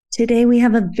Today, we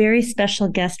have a very special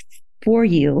guest for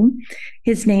you.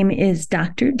 His name is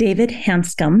Dr. David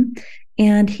Hanscom,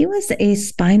 and he was a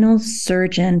spinal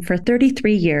surgeon for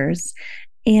 33 years.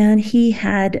 And he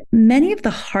had many of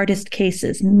the hardest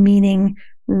cases, meaning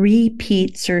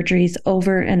repeat surgeries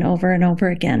over and over and over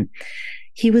again.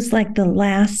 He was like the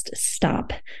last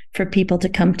stop for people to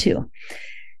come to.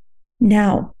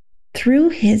 Now, through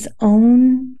his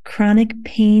own chronic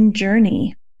pain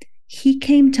journey, he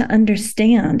came to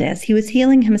understand as he was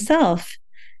healing himself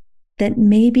that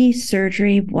maybe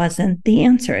surgery wasn't the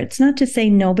answer. It's not to say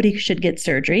nobody should get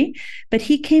surgery, but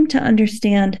he came to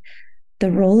understand the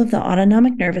role of the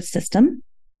autonomic nervous system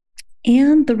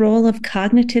and the role of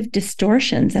cognitive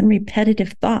distortions and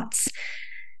repetitive thoughts,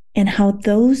 and how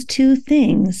those two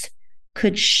things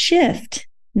could shift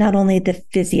not only the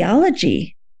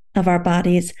physiology of our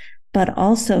bodies, but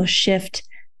also shift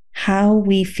how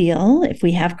we feel, if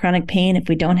we have chronic pain, if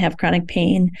we don't have chronic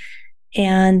pain,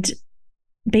 and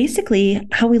basically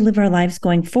how we live our lives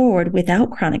going forward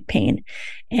without chronic pain.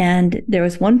 And there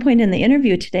was one point in the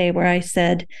interview today where I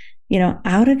said,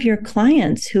 out of your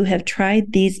clients who have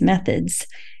tried these methods,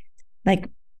 like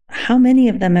how many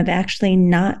of them have actually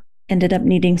not ended up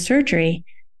needing surgery?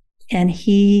 And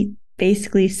he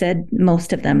basically said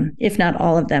most of them, if not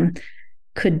all of them,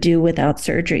 could do without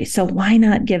surgery. So why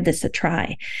not give this a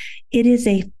try? It is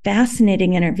a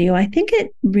fascinating interview. I think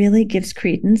it really gives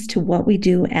credence to what we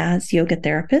do as yoga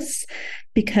therapists,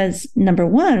 because number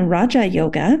one, Raja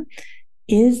Yoga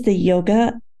is the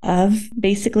yoga of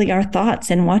basically our thoughts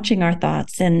and watching our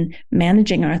thoughts and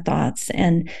managing our thoughts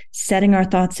and setting our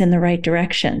thoughts in the right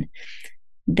direction.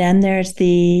 Then there's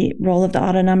the role of the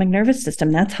autonomic nervous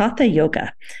system. That's Hatha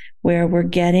Yoga, where we're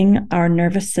getting our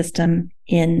nervous system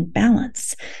in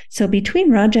balance. So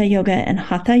between Raja Yoga and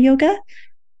Hatha Yoga,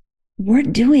 we're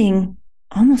doing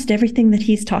almost everything that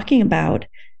he's talking about.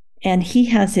 And he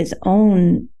has his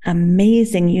own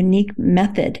amazing, unique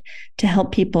method to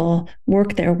help people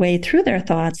work their way through their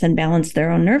thoughts and balance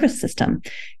their own nervous system.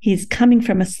 He's coming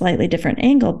from a slightly different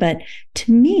angle, but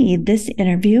to me, this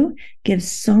interview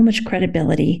gives so much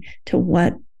credibility to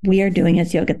what we are doing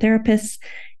as yoga therapists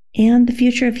and the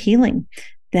future of healing.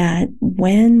 That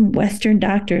when Western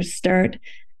doctors start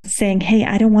saying, hey,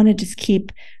 I don't want to just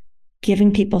keep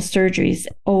giving people surgeries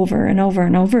over and over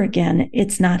and over again,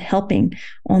 it's not helping.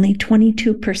 Only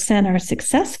 22% are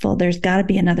successful. There's got to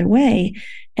be another way.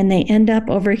 And they end up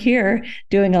over here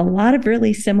doing a lot of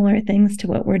really similar things to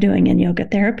what we're doing in yoga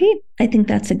therapy. I think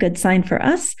that's a good sign for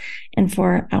us and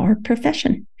for our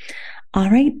profession.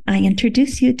 All right, I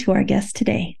introduce you to our guest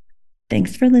today.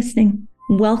 Thanks for listening.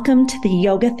 Welcome to the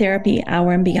Yoga Therapy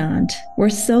Hour and Beyond. We're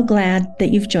so glad that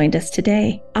you've joined us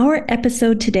today. Our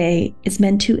episode today is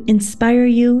meant to inspire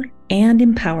you and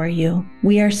empower you.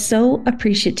 We are so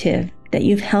appreciative that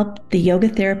you've helped the Yoga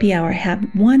Therapy Hour have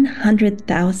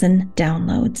 100,000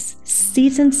 downloads.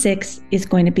 Season 6 is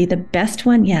going to be the best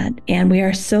one yet, and we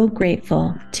are so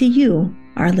grateful to you,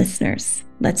 our listeners.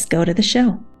 Let's go to the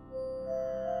show.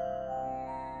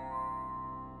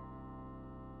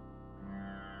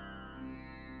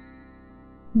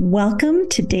 Welcome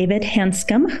to David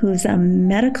Hanscom, who's a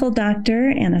medical doctor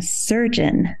and a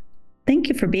surgeon. Thank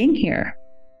you for being here.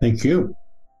 Thank you.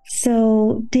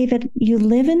 So, David, you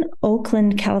live in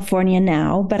Oakland, California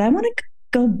now, but I want to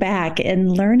go back and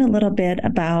learn a little bit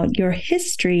about your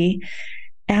history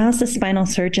as a spinal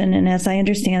surgeon. And as I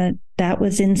understand it, that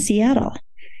was in Seattle.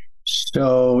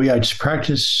 So, I just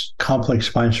practiced complex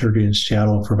spine surgery in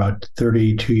Seattle for about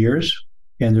 32 years.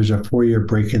 And there's a 4-year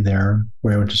break in there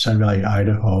where I went to Sun Valley,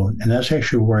 Idaho. And that's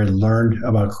actually where I learned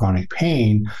about chronic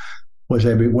pain. Was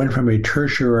I went from a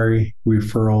tertiary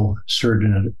referral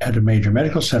surgeon at a major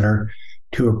medical center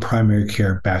to a primary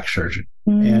care back surgeon.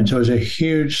 And so it was a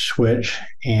huge switch.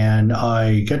 And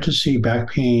I got to see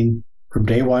back pain from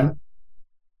day one.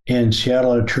 In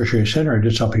Seattle at a tertiary center, I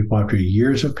just saw people after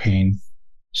years of pain.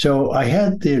 So I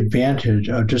had the advantage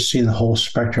of just seeing the whole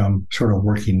spectrum sort of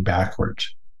working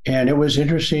backwards. And it was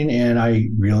interesting, and I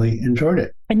really enjoyed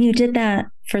it. And you did that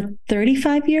for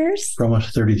 35 years? For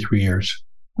almost 33 years.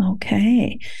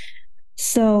 Okay.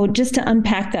 So just to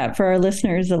unpack that for our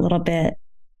listeners a little bit,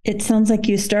 it sounds like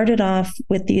you started off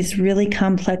with these really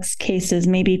complex cases,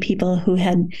 maybe people who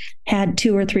had had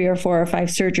 2 or 3 or 4 or 5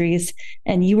 surgeries,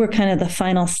 and you were kind of the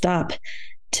final stop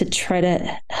to try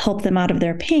to help them out of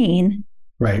their pain.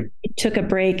 Right. You took a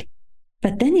break,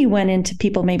 but then you went into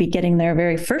people maybe getting their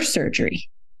very first surgery.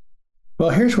 Well,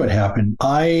 here's what happened.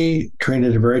 I trained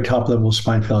at a very top level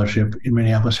spine fellowship in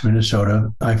Minneapolis,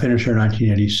 Minnesota. I finished there in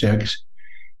 1986.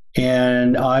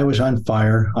 And I was on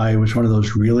fire. I was one of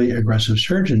those really aggressive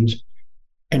surgeons.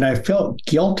 And I felt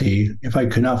guilty if I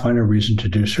could not find a reason to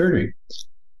do surgery.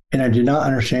 And I did not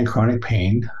understand chronic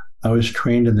pain. I was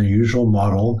trained in the usual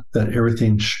model that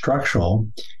everything's structural.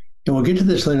 And we'll get to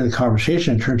this later in the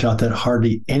conversation. It turns out that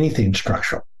hardly anything's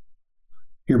structural.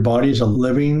 Your body is a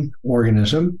living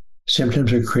organism.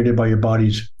 Symptoms are created by your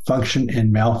body's function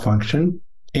and malfunction.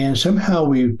 And somehow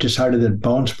we've decided that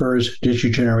bone spurs, disc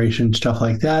degeneration, stuff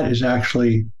like that is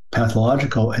actually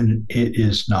pathological, and it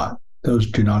is not. Those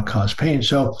do not cause pain.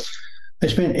 So I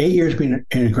spent 8 years being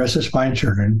an aggressive spine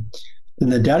surgeon. Then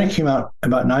the data came out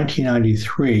about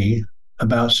 1993,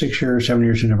 about 6 years, 7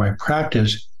 years into my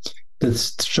practice, that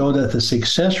showed that the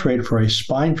success rate for a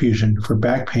spine fusion for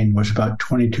back pain was about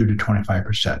 22 to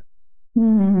 25%.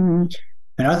 Mm-hmm.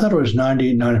 And I thought it was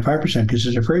 90, 95% because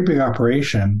it's a very big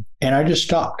operation. And I just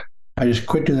stopped. I just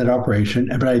quit doing that operation,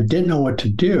 but I didn't know what to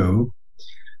do.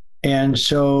 And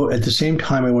so at the same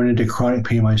time, I went into chronic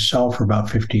pain myself for about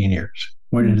 15 years.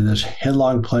 Went into this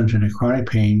headlong plunge into chronic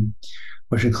pain,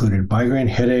 which included migraine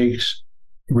headaches,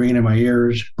 ringing in my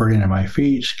ears, burning in my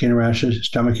feet, skin rashes,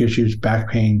 stomach issues, back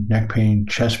pain, neck pain,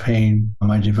 chest pain.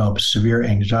 I developed severe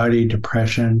anxiety,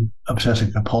 depression,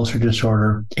 obsessive compulsive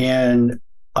disorder, and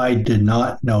I did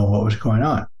not know what was going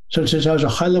on. So since I was a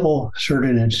high-level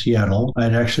surgeon in Seattle, I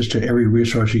had access to every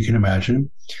resource you can imagine.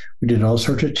 We did all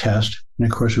sorts of tests, and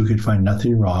of course, we could find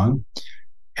nothing wrong.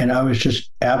 And I was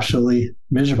just absolutely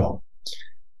miserable.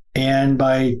 And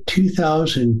by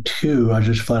 2002, I was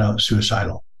just flat out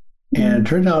suicidal. And it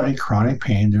turned out in chronic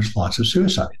pain, there's lots of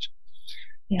suicides.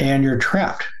 Yeah. And you're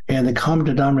trapped. And the common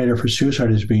denominator for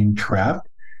suicide is being trapped.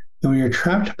 And when you're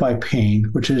trapped by pain,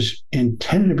 which is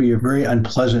intended to be a very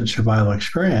unpleasant survival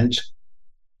experience,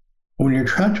 when you're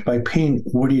trapped by pain,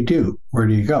 what do? Where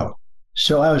do you go?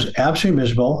 So I was absolutely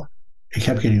miserable. It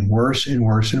kept getting worse and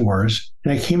worse and worse.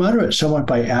 And I came out of it somewhat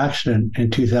by accident in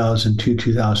 2002,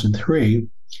 2003.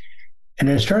 And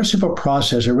I started a simple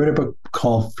process. I read a book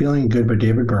called Feeling Good by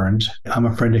David Burns. I'm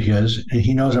a friend of his, and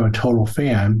he knows I'm a total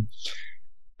fan.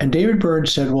 And David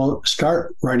Burns said, well,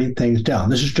 start writing things down.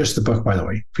 This is just the book, by the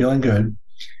way, Feeling Good. And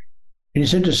he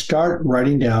said to start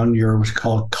writing down your what's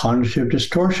called cognitive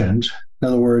distortions. In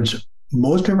other words,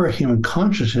 most of our human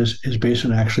consciousness is based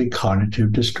on actually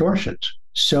cognitive distortions.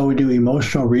 So we do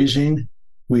emotional reasoning.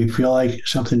 We feel like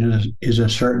something is a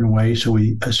certain way, so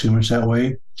we assume it's that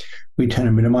way. We tend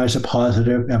to minimize the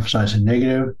positive, emphasize the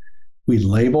negative. We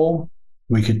label,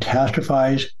 we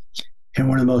catastrophize. And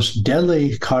one of the most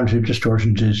deadly cognitive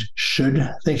distortions is should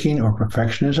thinking or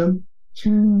perfectionism.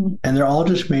 And they're all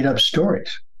just made up stories,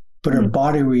 but our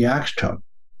body reacts to them.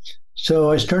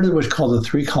 So I started what's called the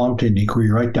 3-column technique, where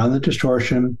you write down the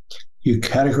distortion, you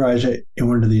categorize it in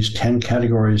one of these 10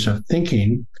 categories of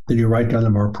thinking, then you write down the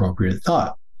more appropriate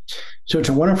thought. So it's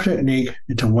a wonderful technique.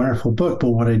 It's a wonderful book.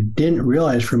 But what I didn't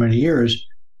realize for many years,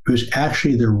 it was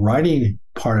actually the writing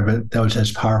part of it that was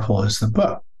as powerful as the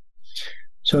book.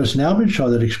 So it's now been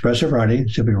shown that expressive writing,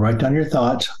 simply write down your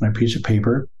thoughts on a piece of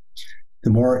paper.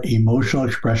 The more emotional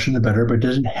expression, the better, but it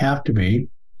doesn't have to be.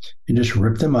 And just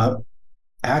rip them up.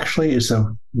 Actually, is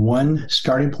the one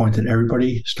starting point that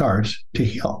everybody starts to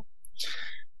heal.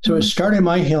 So it started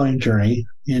my healing journey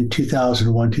in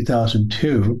 2001,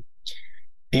 2002.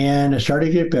 And I started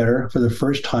to get better for the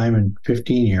first time in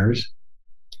 15 years.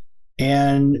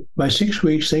 And by 6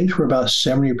 weeks, things were about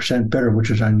 70% better, which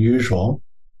was unusual.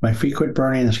 My feet quit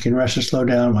burning, the skin rashes slowed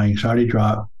down, my anxiety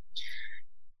dropped.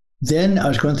 Then I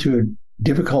was going through a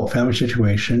difficult family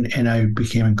situation, and I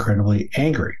became incredibly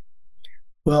angry.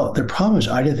 Well, the problem is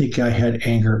I didn't think I had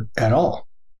anger at all.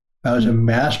 I was a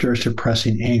master of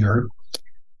suppressing anger.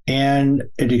 And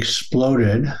it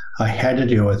exploded. I had to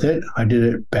deal with it. I did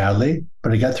it badly,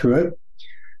 but I got through it.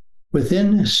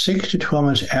 Within 6 to 12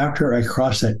 months after I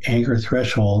crossed that anger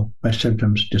threshold, my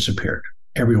symptoms disappeared,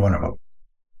 every one of them.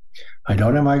 I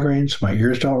don't have migraines. My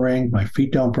ears don't ring. My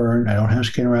feet don't burn. I don't have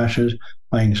skin rashes.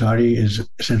 My anxiety is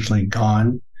essentially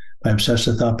gone. My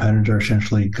obsessive thought patterns are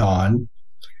essentially gone.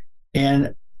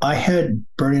 And I had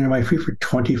burning in my feet for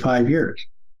 25 years.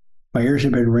 My ears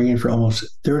had been ringing for almost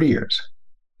 30 years.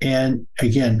 And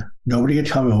again, nobody could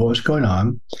tell me what was going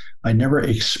on. I never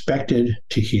expected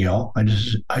to heal. I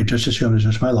just assumed this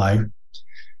was my life.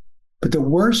 But the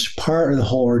worst part of the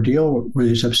whole ordeal were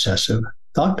these obsessive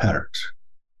thought patterns.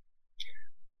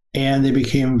 And they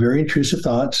became very intrusive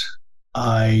thoughts.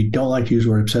 I don't like to use the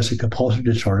word obsessive compulsive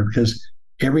disorder because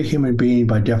every human being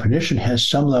by definition has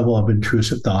some level of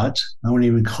intrusive thoughts. I wouldn't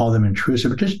even call them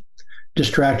intrusive, but just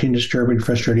distracting, disturbing,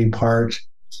 frustrating parts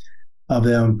of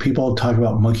them. People talk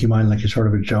about monkey mind like it's sort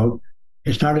of a joke.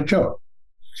 It's not a joke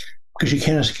because you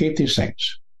can't escape these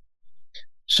things.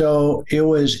 So it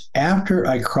was after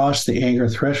I crossed the anger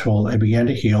threshold, I began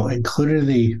to heal, including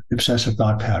the obsessive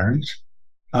thought patterns.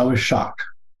 I was shocked.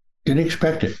 Didn't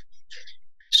expect it.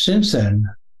 Since then,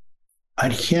 I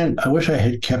wish I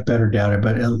had kept better data,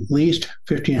 but at least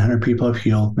 1,500 people have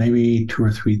healed, maybe 2,000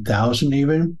 or 3,000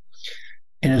 even.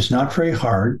 And it's not very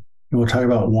hard. And we'll talk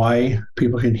about why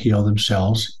people can heal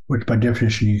themselves, which by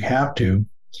definition you have to.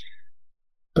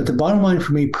 But the bottom line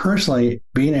for me personally,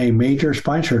 being a major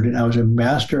spine surgeon, I was a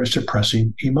master at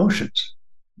suppressing emotions.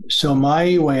 So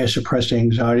my way of suppressing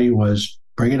anxiety was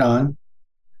bring it on.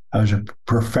 I was a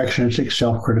perfectionistic,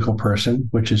 self-critical person,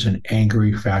 which is an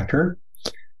angry factor.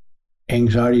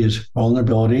 Anxiety is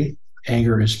vulnerability.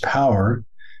 Anger is power.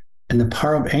 And the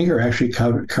power of anger actually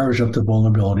covers up the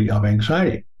vulnerability of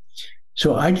anxiety.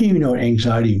 So I didn't even know what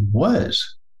anxiety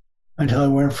was until I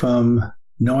went from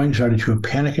no anxiety to a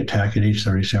panic attack at age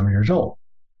 37 years old.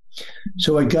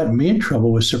 So it got me in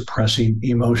trouble with suppressing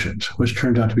emotions, which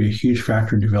turned out to be a huge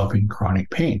factor in developing chronic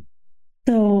pain.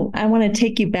 So I want to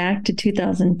take you back to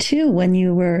 2002 when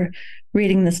you were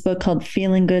reading this book called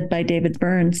Feeling Good by David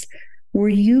Burns. Were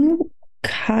you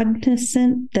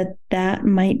cognizant that that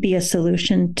might be a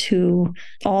solution to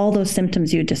all those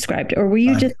symptoms you described? Or were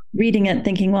you just reading it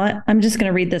thinking, well, I'm just going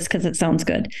to read this because it sounds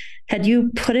good? Had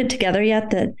you put it together yet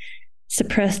that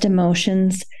suppressed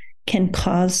emotions can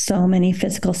cause so many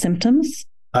physical symptoms?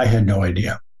 I had no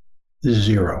idea.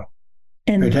 Zero.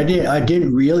 And right? I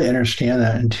didn't really understand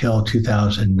that until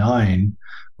 2009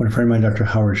 when a friend of mine, Dr.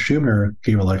 Howard Schumer,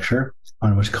 gave a lecture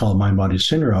on what's called mind-body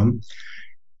syndrome.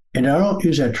 And I don't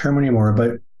use that term anymore,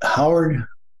 but Howard,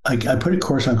 I put a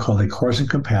course on called A Course in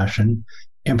Compassion,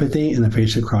 Empathy in the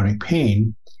Face of Chronic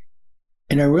Pain.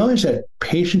 And I realized that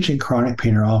patients in chronic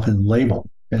pain are often labeled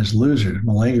as losers,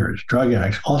 malingers, drug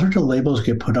addicts. All sorts of labels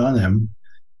get put on them,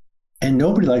 and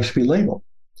nobody likes to be labeled.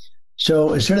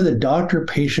 So instead of the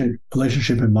doctor-patient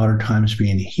relationship in modern times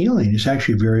being healing, it's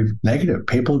actually very negative.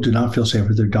 People do not feel safe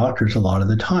with their doctors a lot of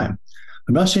the time.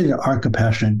 I'm not saying there aren't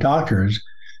compassionate doctors,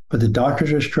 but the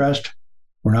doctors are stressed.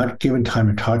 We're not given time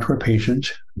to talk to our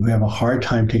patients. We have a hard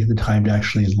time taking the time to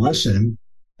actually listen.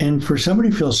 And for somebody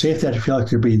to feel safe, they have to feel like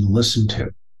they're being listened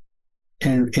to.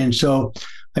 And so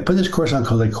I put this course on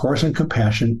called A Course in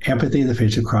Compassion, Empathy in the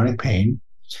Face of Chronic Pain.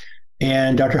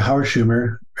 And Dr. Howard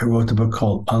Schumer, who wrote the book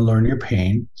called Unlearn Your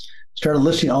Pain, started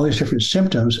listing all these different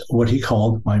symptoms, what he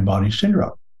called mind-body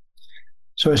syndrome.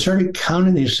 So I started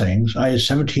counting these things. I had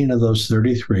 17 of those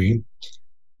 33.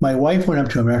 My wife went up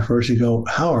to him afterwards and go,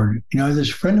 Howard, I have this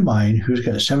friend of mine who's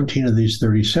got 17 of these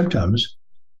 30 symptoms.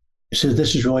 He says,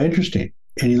 this is really interesting.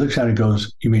 And he looks at it and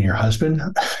goes, you mean your husband?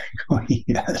 I go,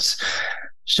 yes.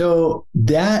 So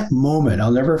that moment,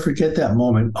 I'll never forget that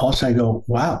moment. Also, I go,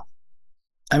 wow.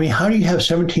 I mean, how do you have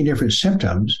 17 different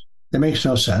symptoms? That makes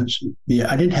no sense.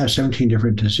 I didn't have 17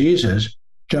 different diseases.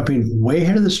 Jumping way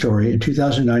ahead of the story, in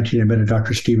 2019, I met a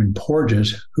Dr. Stephen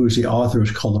Porges, who's the author of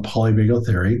what's called the polyvagal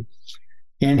theory.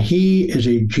 And he is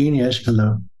a genius in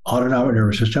the autonomic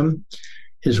nervous system.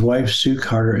 His wife, Sue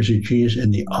Carter, is a genius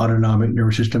in the autonomic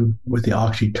nervous system with the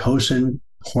oxytocin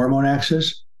hormone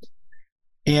axis.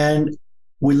 And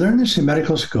we learned this in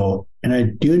medical school, and I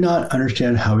do not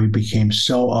understand how we became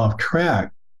so off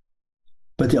track.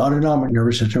 But the autonomic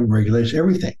nervous system regulates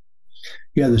everything.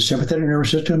 You have the sympathetic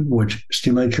nervous system, which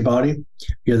stimulates your body.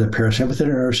 You have the parasympathetic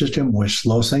nervous system, which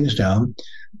slows things down.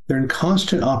 They're in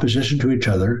constant opposition to each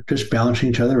other, just balancing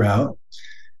each other out.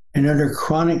 And under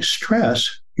chronic stress,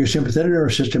 your sympathetic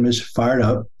nervous system is fired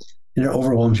up and it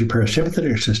overwhelms your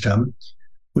parasympathetic system.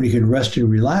 When you can rest and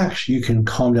relax, you can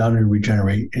calm down and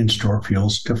regenerate and store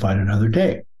fuels to fight another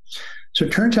day. So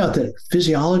it turns out that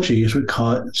physiology is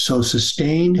what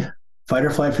sustained fight or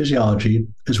flight physiology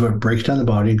is what breaks down the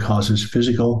body and causes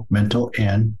physical, mental,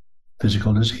 and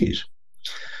physical disease.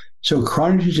 So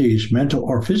chronic disease, mental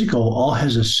or physical, all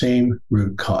has the same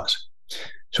root cause.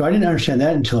 So I didn't understand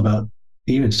that until about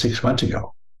even 6 months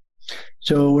ago.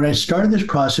 So when I started this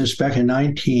process back in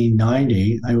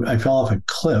 1990, I fell off a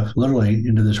cliff, literally,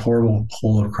 into this horrible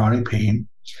hole of chronic pain.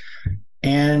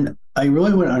 And I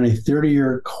really went on a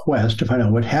 30-year quest to find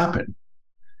out what happened.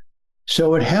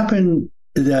 So what happened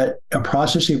that a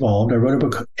process evolved. I wrote a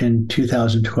book in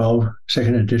 2012,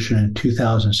 second edition in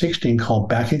 2016, called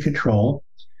Back in Control,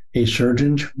 A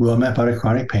Surgeon's Roadmap Out of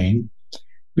Chronic Pain.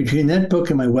 Between that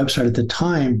book and my website at the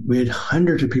time, we had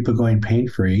hundreds of people going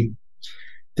pain-free.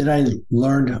 Then I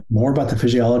learned more about the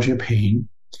physiology of pain,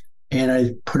 and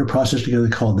I put a process together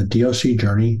called the DOC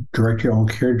Journey, Direct Your Own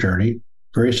Care Journey,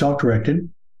 very self-directed,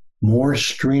 more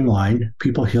streamlined.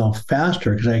 People heal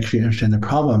faster because I actually understand the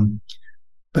problem,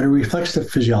 but it reflects the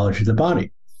physiology of the body.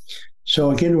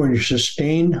 So again, when you're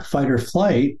sustained fight or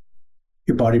flight,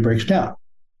 your body breaks down.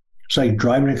 It's like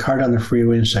driving a car down the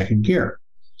freeway in second gear.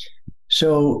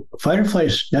 So fight or flight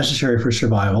is necessary for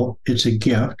survival. It's a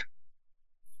gift,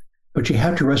 but you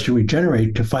have to rest and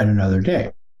regenerate to fight another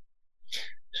day.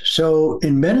 So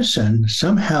in medicine,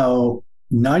 somehow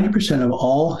 90% of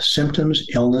all symptoms,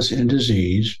 illness, and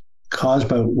disease caused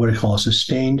by what I call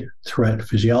sustained threat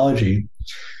physiology.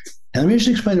 And let me just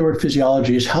explain the word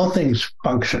physiology is how things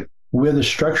function. We have the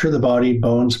structure of the body,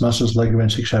 bones, muscles,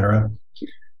 ligaments, etc.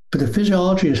 But the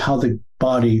physiology is how the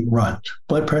body runs.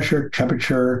 Blood pressure,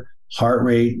 temperature, heart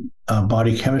rate,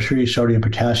 body chemistry, sodium,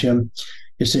 potassium.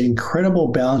 It's the incredible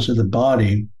balance of the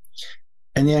body.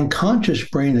 And the unconscious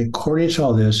brain that coordinates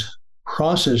all this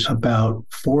processes about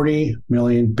 40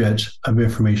 million bits of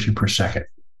information per second.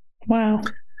 Wow.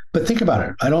 But think about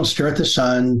it. I don't stare at the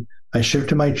sun. I shift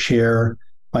to my chair.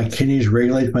 My kidneys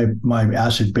regulate my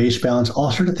acid-base balance.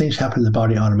 All sorts of things happen in the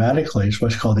body automatically. It's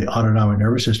what's called the autonomic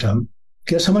nervous system.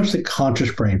 Guess how much the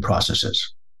conscious brain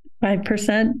processes?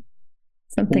 5%?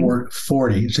 Something. Or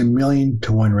 40. It's a 1,000,000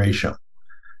 to 1 ratio.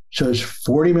 So it's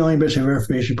 40 million bits of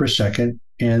information per second,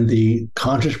 and the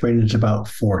conscious brain is about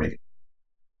 40.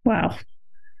 Wow.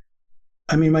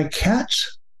 I mean, my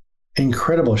cat's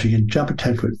incredible. She can jump a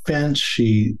 10-foot fence.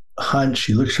 She hunts.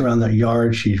 She looks around the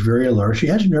yard. She's very alert. She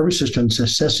has a nervous system that's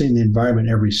assessing the environment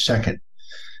every second.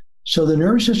 So the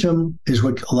nervous system is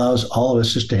what allows all of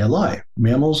us to stay alive.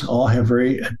 Mammals all have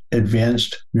very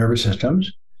advanced nervous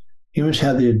systems. Humans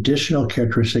have the additional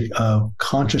characteristic of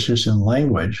consciousness and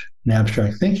language and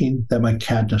abstract thinking that my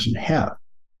cat doesn't have.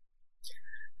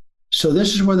 So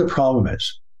this is where the problem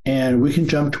is. And we can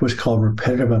jump to what's called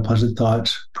repetitive unpleasant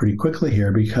thoughts pretty quickly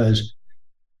here, because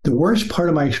the worst part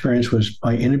of my experience was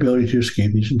my inability to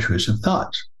escape these intrusive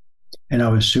thoughts. And I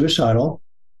was suicidal.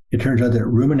 It turns out that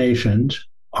ruminations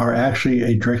are actually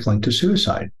a direct link to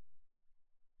suicide.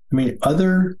 I mean,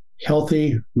 other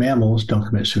healthy mammals don't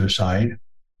commit suicide.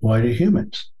 Why do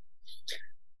humans?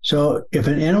 So if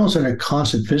an animal is under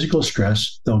constant physical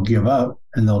stress, they'll give up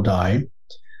and they'll die.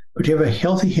 But you have a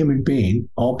healthy human being,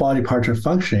 all body parts are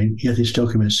functioning, yet they still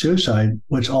commit suicide.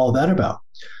 What's all that about?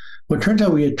 Well, it turns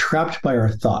out we get trapped by our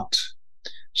thoughts.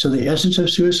 So the essence of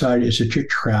suicide is that you're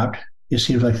trapped. It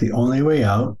seems like the only way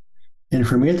out. And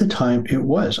for me at the time, it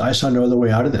was. I saw no other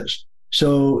way out of this.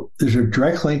 So there's a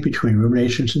direct link between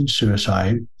ruminations and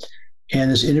suicide. And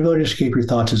this inability to escape your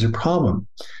thoughts is a problem.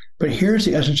 But here's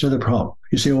the essence of the problem.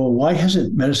 You say, well, why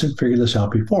hasn't medicine figured this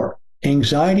out before?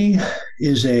 Anxiety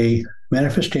is a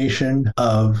manifestation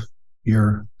of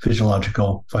your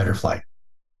physiological fight or flight.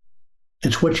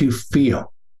 It's what you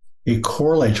feel. It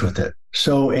correlates with it.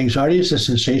 So anxiety is a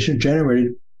sensation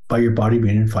generated by your body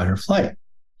being in fight or flight.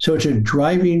 So it's a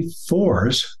driving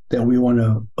force that we want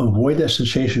to avoid that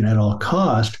sensation at all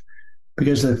costs,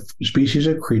 because the species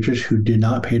of creatures who did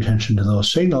not pay attention to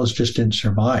those signals just didn't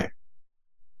survive.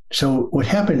 So what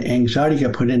happened, anxiety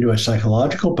got put into a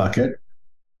psychological bucket,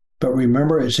 but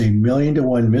remember, it's a 1,000,000 to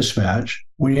 1 mismatch.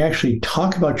 When you actually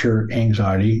talk about your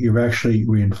anxiety, you've actually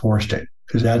reinforced it,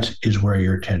 because that is where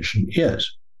your attention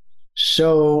is.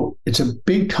 So it's a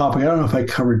big topic. I don't know if I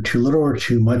covered too little or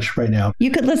too much right now.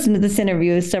 You could listen to this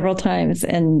interview several times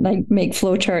and like make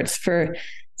flowcharts for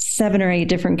 7 or 8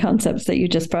 different concepts that you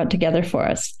just brought together for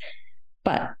us.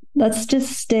 But let's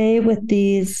just stay with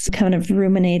these kind of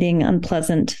ruminating,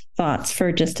 unpleasant thoughts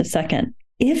for just a second.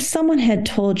 If someone had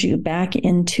told you back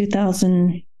in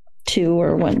 2002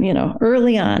 or when,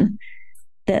 early on,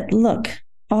 that look,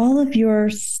 all of your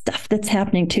stuff that's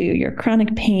happening to you, your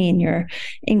chronic pain, your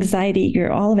anxiety,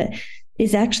 your all of it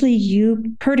is actually you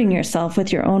hurting yourself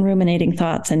with your own ruminating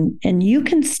thoughts. And you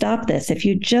can stop this if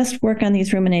you just work on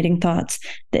these ruminating thoughts.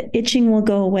 The itching will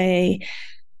go away,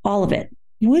 all of it.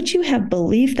 Would you have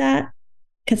believed that?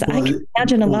 Because I can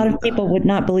imagine a lot of people would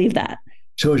not believe that.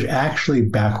 So it's actually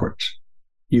backwards.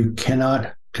 You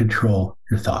cannot control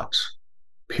your thoughts,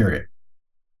 period.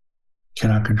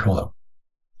 Cannot control them.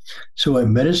 So what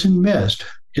medicine missed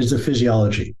is the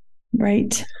physiology.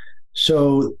 Right.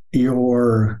 So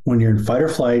when you're in fight or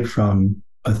flight from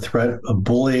a threat, a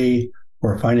bully,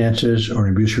 or finances, or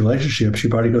an abusive relationships, your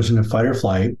body goes into fight or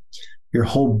flight. Your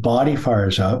whole body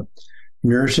fires up.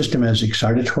 Nervous system has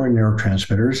excitatory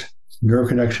neurotransmitters.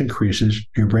 Neuroconduction increases.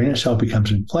 Your brain itself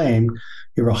becomes inflamed.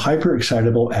 You have a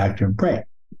hyperexcitable active brain.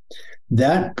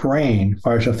 That brain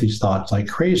fires up these thoughts like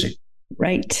crazy.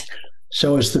 Right.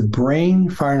 So it's the brain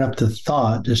firing up the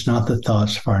thought. It's not the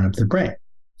thoughts firing up the brain.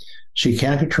 So you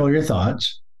can't control your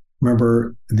thoughts.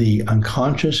 Remember, the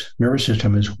unconscious nervous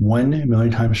system is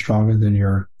 1,000,000 times stronger than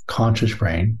your conscious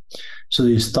brain. So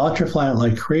these thoughts are flying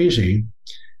like crazy.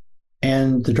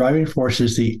 And the driving force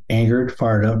is the angered,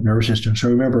 fired up nervous system. So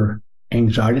remember,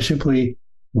 anxiety is simply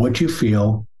what you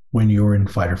feel when you're in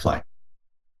fight or flight.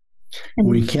 And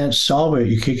when you can't solve it,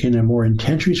 you kick in a more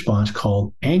intense response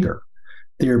called anger.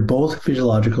 They are both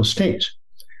physiological states.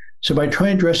 So by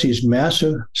trying to address these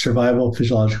massive survival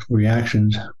physiological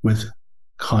reactions with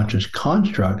conscious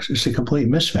constructs, it's a complete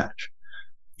mismatch.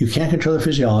 You can't control the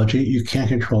physiology, you can't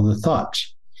control the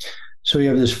thoughts. So you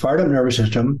have this fired up nervous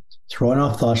system throwing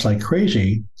off thoughts like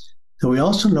crazy. Though we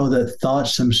also know that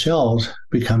thoughts themselves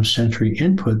become sensory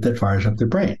input that fires up the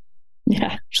brain.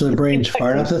 Yeah. So the brain's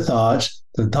firing up the thoughts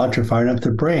are firing up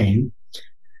the brain.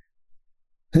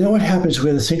 And then what happens, we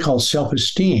have this thing called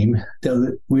self-esteem,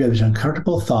 that we have these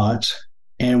uncomfortable thoughts,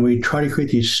 and we try to create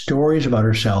these stories about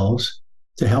ourselves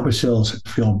to help ourselves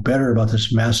feel better about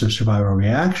this massive survival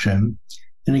reaction.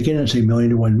 And again, it's a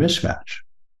 1,000,000-to-1 mismatch.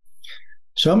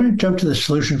 So I'm going to jump to the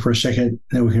solution for a second, and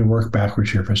then we can work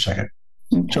backwards here for a second.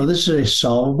 Okay. So this is a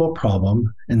solvable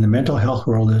problem, and the mental health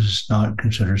world is not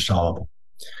considered solvable.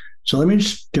 So let me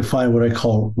just define what I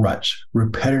call ruts,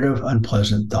 repetitive,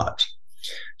 unpleasant thoughts.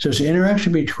 So it's the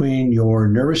interaction between your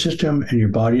nervous system and your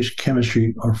body's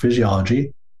chemistry or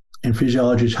physiology, and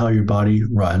physiology is how your body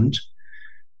runs.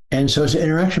 And so it's the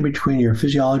interaction between your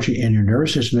physiology and your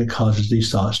nervous system that causes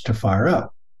these thoughts to fire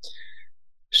up.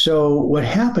 So what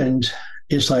happens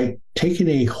is like taking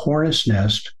a hornet's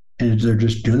nest, and they're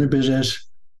just doing their business,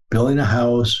 building a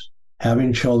house,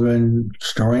 having children,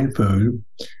 storing food.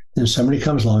 Then somebody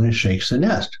comes along and shakes the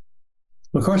nest.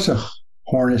 Of course, the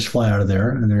hornets fly out of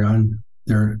there, and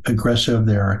they're aggressive,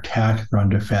 they're attacked, they're on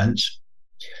defense.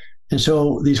 And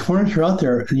so these hornets are out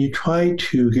there, and you try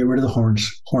to get rid of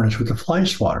the hornets with a fly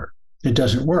swatter. It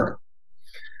doesn't work.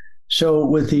 So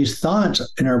with these thoughts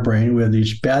in our brain, we have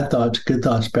these bad thoughts, good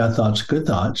thoughts, bad thoughts, good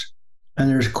thoughts, and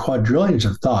there's quadrillions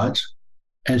of thoughts.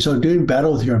 And so doing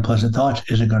battle with your unpleasant thoughts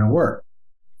isn't going to work.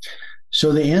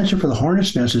 So the answer for the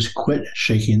hornet's nest is quit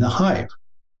shaking the hive.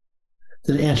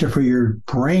 The answer for your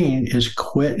brain is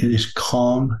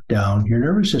calm down your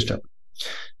nervous system.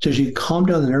 So as you calm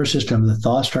down the nervous system, the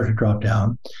thoughts start to drop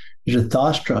down. As the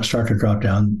thoughts start to drop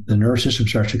down, the nervous system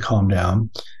starts to calm down.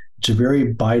 It's a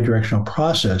very bidirectional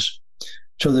process.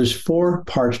 So there's 4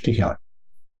 parts to healing.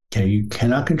 Okay, you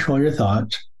cannot control your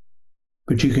thoughts,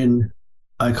 but you can,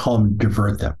 I call them,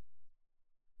 divert them.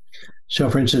 So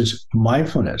for instance,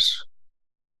 mindfulness.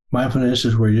 Mindfulness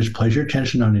is where you just place your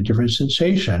attention on a different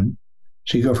sensation.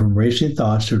 So you go from racing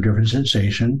thoughts to a different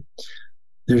sensation.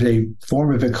 There's a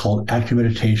form of it called active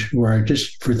meditation, where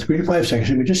just for 3 to 5 seconds,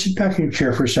 you just sit back in your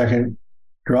chair for a second,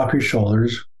 drop your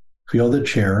shoulders, feel the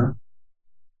chair.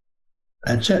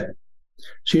 That's it.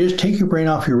 So you just take your brain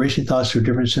off your racing thoughts to a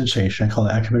different sensation. I call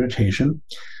it active meditation.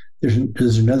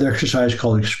 There's another exercise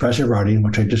called expressive writing,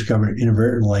 which I discovered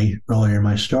inadvertently earlier in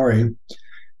my story.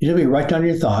 You simply write down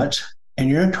your thoughts, and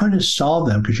you're not trying to solve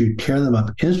them because you tear them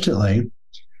up instantly.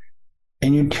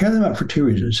 And you tear them up for 2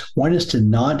 reasons. One is to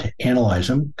not analyze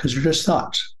them because they're just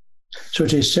thoughts. So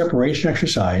it's a separation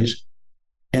exercise.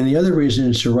 And the other reason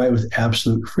is to write with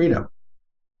absolute freedom.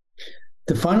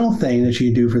 The final thing that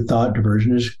you do for thought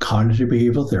diversion is cognitive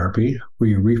behavioral therapy, where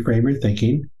you reframe your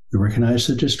thinking, you recognize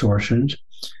the distortions,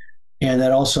 and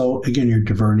that also, again, you're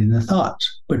diverting the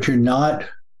thoughts, but you're not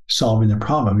solving the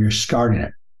problem, you're starting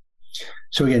it.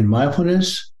 So again,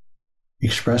 mindfulness,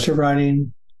 expressive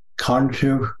writing,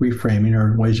 cognitive reframing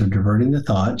are ways of diverting the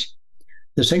thoughts.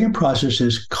 The second process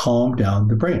is calm down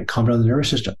the brain, calm down the nervous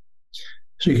system.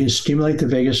 So you can stimulate the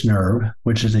vagus nerve,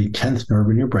 which is the 10th nerve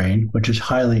in your brain, which is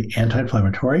highly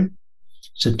anti-inflammatory.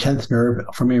 It's the 10th nerve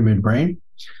from your midbrain.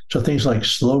 So things like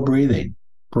slow breathing,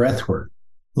 breath work,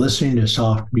 listening to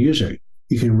soft music.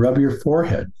 You can rub your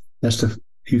forehead.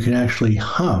 You can actually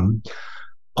hum.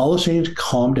 All those things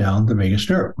calm down the vagus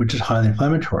nerve, which is highly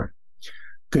inflammatory.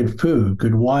 Good food,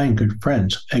 good wine, good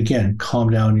friends. Again,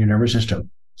 calm down your nervous system.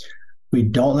 We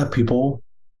don't let people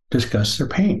discuss their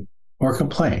pain or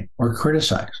complain or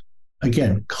criticize.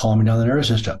 Again, calming down the nervous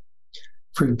system.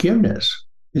 Forgiveness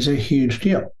is a huge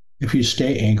deal. If you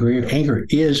stay angry, anger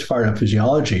is fired up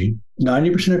physiology.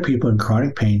 90% of people in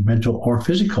chronic pain, mental or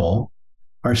physical,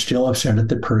 are still upset at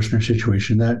the person or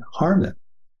situation that harmed them.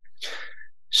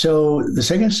 So the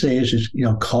second stage is,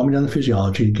 calming down the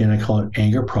physiology. Again, I call it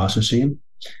anger processing.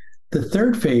 The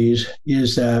third phase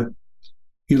is that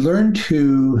you learn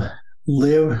to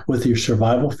live with your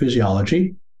survival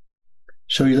physiology.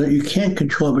 So you can't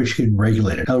control it, but you can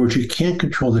regulate it. In other words, you can't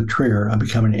control the trigger of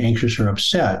becoming anxious or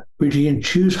upset, but you can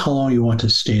choose how long you want to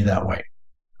stay that way.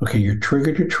 Okay, you're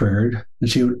triggered. And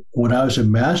see, what I was a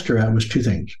master at was 2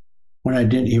 things. When I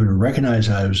didn't even recognize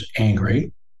I was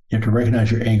angry, you have to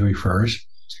recognize you're angry first.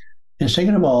 And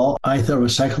second of all, I thought it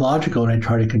was psychological, and I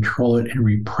tried to control it and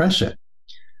repress it.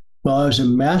 Well, I was a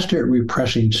master at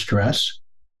repressing stress.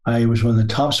 I was one of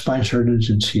the top spine surgeons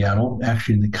in Seattle,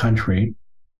 actually in the country.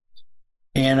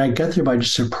 And I got there by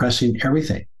just suppressing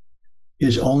everything.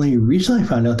 It's only recently I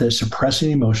found out that suppressing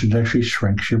emotions actually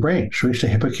shrinks your brain, shrinks the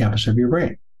hippocampus of your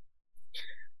brain.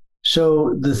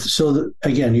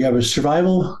 Again, you have a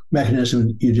survival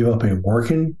mechanism. You develop a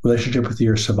working relationship with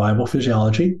your survival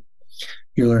physiology.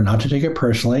 You learn not to take it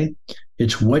personally.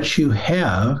 It's what you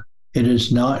have. It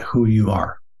is not who you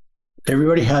are.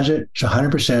 Everybody has it. It's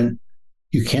 100%.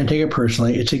 You can't take it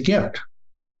personally. It's a gift.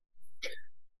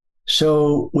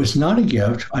 So what's not a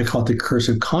gift, I call it the curse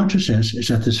of consciousness, is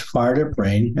that this fired up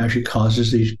brain actually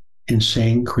causes these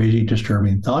insane, crazy,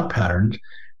 disturbing thought patterns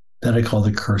that I call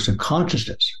the curse of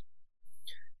consciousness.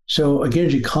 So again,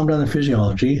 as you calm down the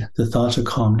physiology, the thoughts will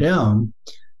calm down,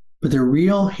 but the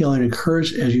real healing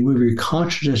occurs as you move your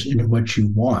consciousness into what you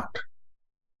want.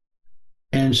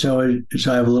 And so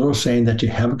I have a little saying that to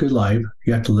have a good life,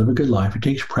 you have to live a good life. It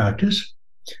takes practice.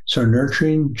 So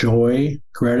nurturing joy,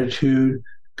 gratitude,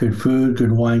 good food,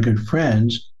 good wine, good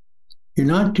friends, you're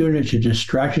not doing it to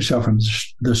distract yourself from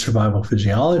the survival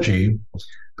physiology,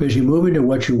 but as you move into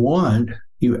what you want,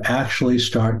 you actually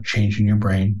start changing your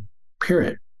brain,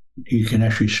 period. You can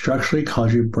actually structurally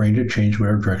cause your brain to change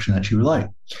whatever direction that you would like.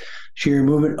 So you're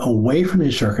moving away from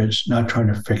these circuits, not trying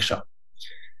to fix them.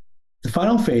 The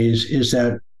final phase is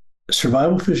that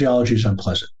survival physiology is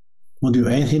unpleasant. We'll do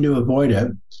anything to avoid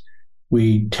it.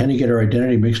 We tend to get our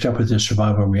identity mixed up with this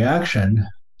survival reaction.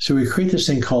 So we create this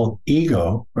thing called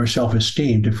ego or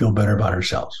self-esteem to feel better about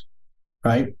ourselves,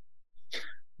 right?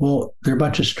 Well, they're a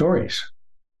bunch of stories.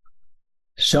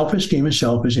 Self-esteem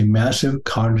itself is a massive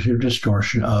cognitive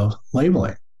distortion of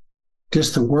labeling.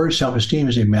 Just the word self-esteem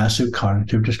is a massive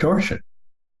cognitive distortion.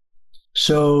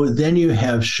 So then you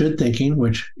have should thinking,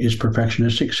 which is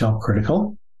perfectionistic,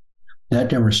 self-critical.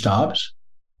 That never stops.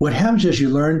 What happens is you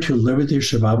learn to live with your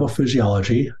survival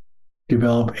physiology,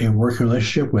 develop a working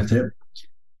relationship with it.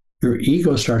 Your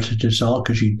ego starts to dissolve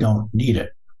because you don't need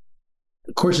it.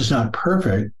 Of course, it's not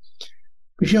perfect,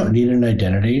 but you don't need an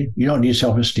identity. You don't need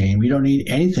self-esteem. You don't need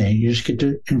anything. You just get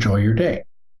to enjoy your day.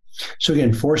 So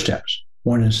again, 4 steps.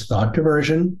 One is thought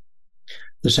diversion.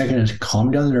 The second is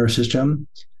calm down the nervous system.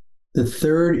 The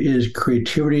third is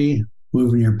creativity,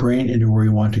 moving your brain into where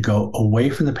you want to go, away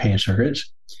from the pain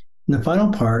circuits. And the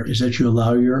final part is that you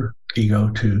allow your ego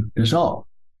to dissolve.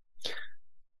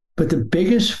 But the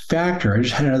biggest factor, I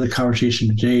just had another conversation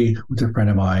today with a friend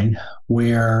of mine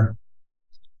where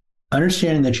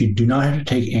understanding that you do not have to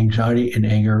take anxiety and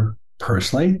anger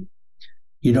personally.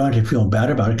 You don't have to feel bad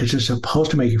about it because it's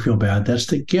supposed to make you feel bad. That's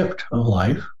the gift of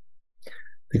life.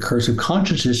 The curse of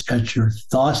consciousness is that your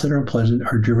thoughts that are unpleasant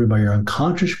are driven by your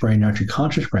unconscious brain, not your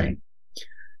conscious brain.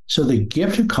 So the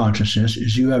gift of consciousness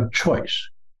is you have choice.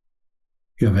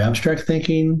 You have abstract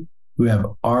thinking, you have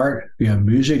art, you have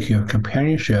music, you have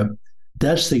companionship.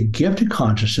 That's the gift of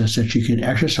consciousness that you can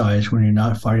exercise when you're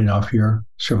not fighting off your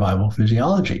survival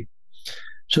physiology.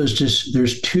 So it's just,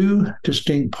 there's 2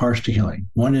 distinct parts to healing.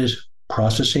 One is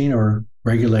processing or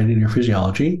regulating your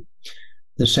physiology.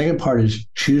 The second part is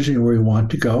choosing where you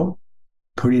want to go,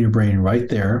 putting your brain right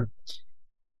there.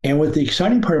 And what the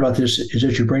exciting part about this is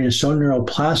that your brain is so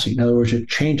neuroplastic. In other words, it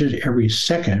changes every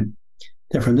second,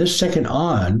 that from this second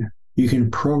on, you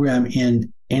can program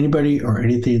in anybody or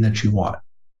anything that you want.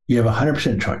 You have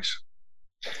 100% choice.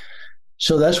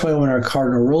 So that's why when our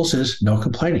cardinal rule says no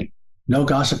complaining, no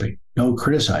gossiping, no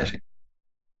criticizing,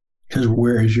 because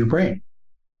where is your brain?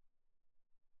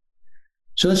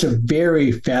 So that's a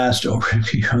very fast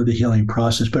overview of the healing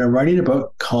process, but I'm writing a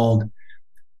book called,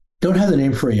 don't have the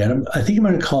name for it yet. I think I'm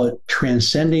going to call it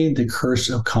Transcending the Curse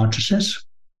of Consciousness,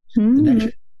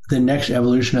 the next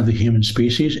evolution of the human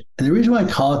species. And the reason why I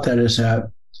call it that is that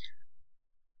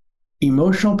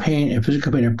emotional pain and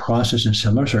physical pain are processed in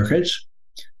similar circuits.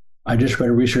 I just read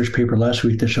a research paper last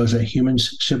week that shows that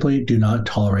humans simply do not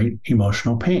tolerate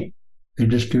emotional pain. They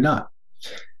just do not.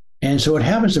 And so what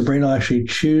happens, the brain will actually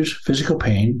choose physical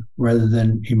pain rather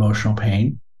than emotional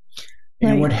pain.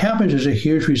 And what happens is a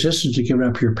huge resistance to giving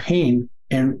up your pain.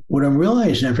 And what I'm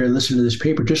realizing after I listened to this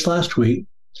paper just last week,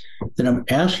 that I'm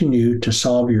asking you to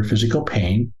solve your physical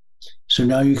pain. So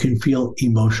now you can feel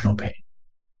emotional pain.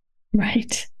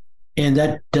 Right. And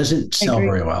that doesn't sell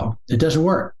very well. It doesn't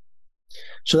work.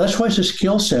 So that's why it's a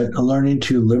skill set of learning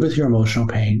to live with your emotional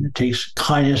pain. It takes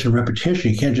kindness and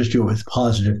repetition. You can't just do it with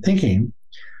positive thinking,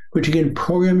 but you can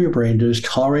program your brain to just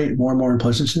tolerate more and more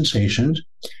unpleasant sensations.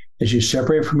 As you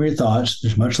separate from your thoughts,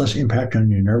 there's much less impact on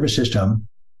your nervous system.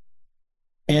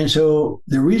 And so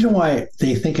the reason why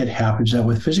they think it happens is that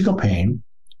with physical pain,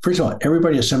 first of all,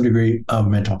 everybody has some degree of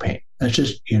mental pain. That's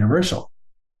just universal.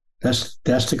 That's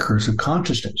the curse of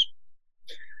consciousness.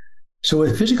 So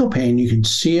with physical pain, you can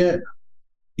see it,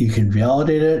 you can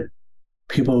validate it.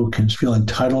 People can feel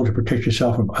entitled to protect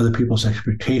yourself from other people's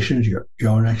expectations, your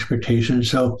own expectations.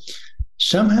 So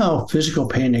somehow physical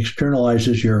pain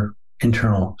externalizes your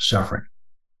internal suffering.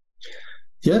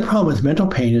 The other problem with mental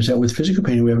pain is that with physical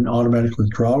pain, we have an automatic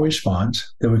withdrawal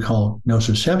response that we call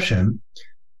nociception.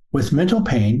 With mental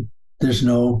pain, there's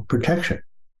no protection.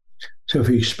 So if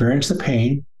you experience the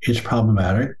pain, it's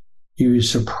problematic. If you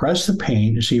suppress the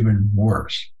pain, it's even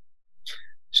worse.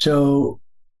 So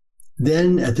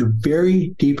then at the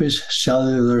very deepest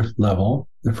cellular level,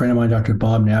 a friend of mine, Dr.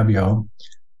 Bob Navio,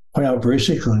 pointed out very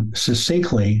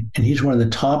succinctly, and he's one of the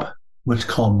top what's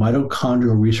called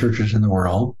mitochondrial researchers in the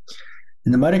world.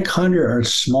 And the mitochondria are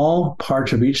small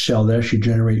parts of each cell that actually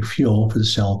generate fuel for the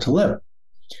cell to live.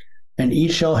 And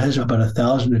each cell has about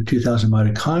 1,000 to 2,000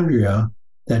 mitochondria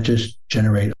that just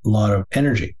generate a lot of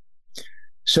energy.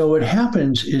 So what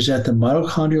happens is at the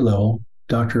mitochondrial level,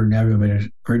 Dr. Navio made a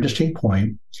very distinct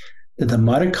point, that the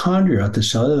mitochondria at the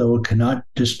cellular level cannot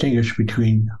distinguish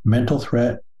between mental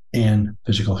threat and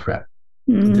physical threat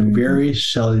at the very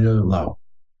cellular level.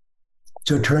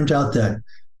 So it turns out that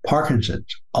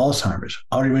Parkinson's, Alzheimer's,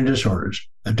 autoimmune disorders,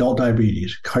 adult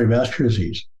diabetes, cardiovascular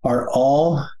disease are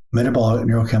all metabolic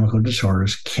neurochemical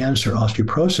disorders, cancer,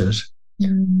 osteoporosis,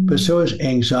 but so is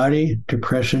anxiety,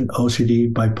 depression,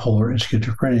 OCD, bipolar, and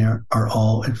schizophrenia are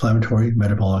all inflammatory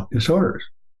metabolic disorders.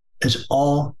 It's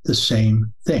all the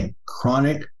same thing,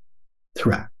 chronic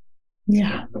threat.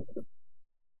 Yeah.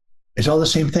 It's all the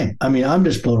same thing. I mean, I'm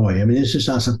just blown away. I mean, this is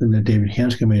not something that David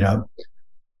Hanscom made up.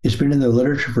 It's been in the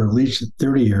literature for at least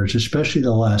 30 years, especially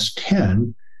the last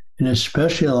 10, and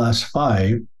especially the last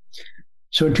 5.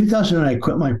 So in 2009, I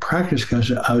quit my practice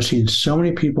because I was seeing so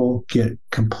many people get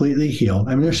completely healed.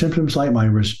 I mean, their symptoms like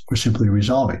mine were simply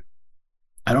resolving.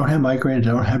 I don't have migraines.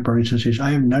 I don't have burning sensations.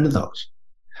 I have none of those.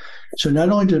 So not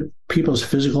only do people's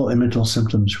physical and mental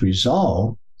symptoms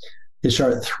resolve, they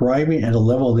start thriving at a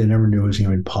level they never knew was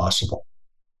even possible.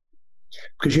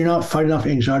 Because you're not fighting off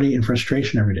anxiety and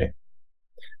frustration every day.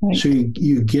 Right. So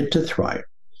you get to thrive.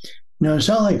 Now, it's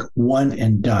not like one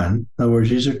and done. In other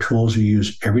words, these are tools you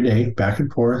use every day, back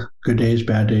and forth, good days,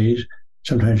 bad days.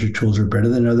 Sometimes your tools are better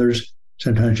than others.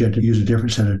 Sometimes you have to use a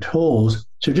different set of tools.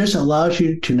 So it just allows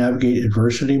you to navigate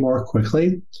adversity more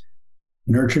quickly,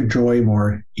 nurture joy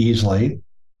more easily,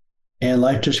 and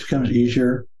life just becomes an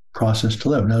easier process to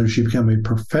live. In other words, you become a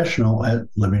professional at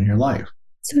living your life.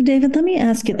 So, David, let me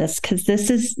ask you this, because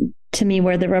this is, to me,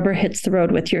 where the rubber hits the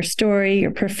road with your story, your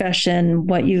profession,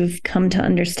 what you've come to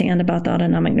understand about the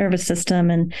autonomic nervous system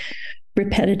and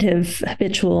repetitive,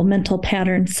 habitual mental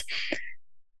patterns.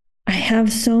 I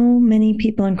have so many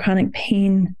people in chronic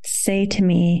pain say to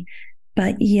me,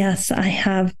 but yes, I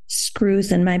have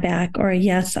screws in my back, or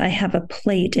yes, I have a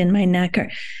plate in my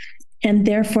neck, and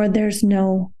therefore there's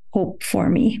no hope for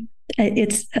me.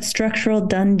 It's a structural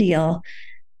done deal,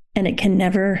 and it can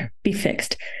never be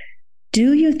fixed.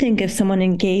 Do you think if someone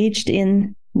engaged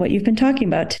in what you've been talking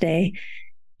about today,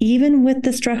 even with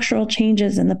the structural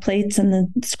changes and the plates and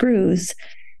the screws,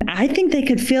 I think they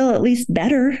could feel at least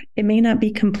better. It may not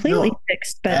be completely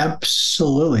fixed, but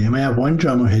absolutely. I mean, I have one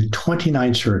gentleman who had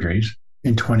 29 surgeries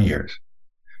in 20 years.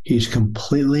 He's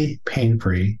completely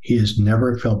pain-free. He has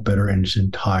never felt better in his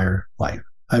entire life.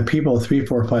 I have people with 3,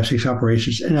 4, 5, 6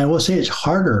 operations, and I will say it's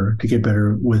harder to get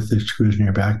better with the screws in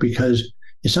your back because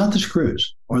it's not the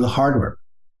screws or the hardware.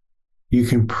 You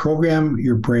can program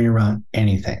your brain around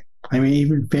anything. I mean,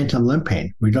 even phantom limb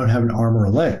pain. We don't have an arm or a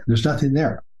leg. There's nothing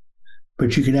there.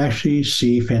 But you can actually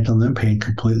see phantom limb pain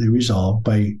completely resolved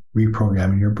by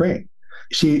reprogramming your brain.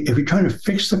 See, if you're trying to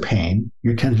fix the pain,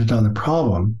 you're tensioned on the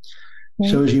problem. Right.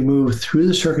 So as you move through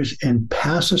the circuits and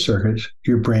past the circuits,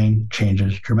 your brain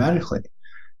changes dramatically.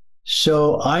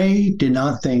 So I did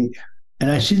not think, and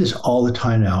I see this all the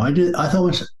time now. I thought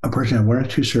once a person had 1 or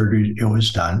 2 surgeries, it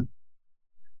was done.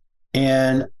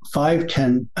 And 5,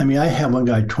 10, I mean, I have one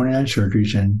guy, 29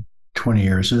 surgeries in 20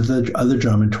 years. There's the other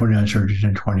gentleman, 29 surgeries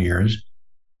in 20 years.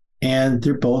 And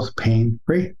they're both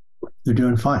pain-free. They're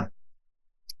doing fine.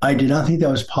 I did not think that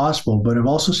was possible, but I've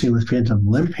also seen with phantom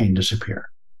limb pain disappear,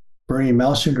 burning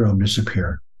mouth syndrome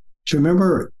disappear. So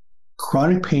remember,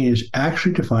 chronic pain is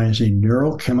actually defined as a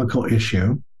neurochemical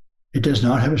issue. It does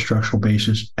not have a structural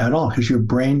basis at all because your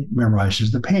brain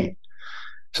memorizes the pain.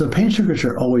 So the pain circuits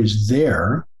are always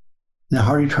there. And the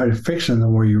harder you try to fix them, the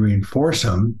more you reinforce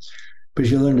them. But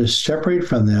you learn to separate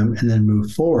from them and then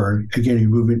move forward. Again, you're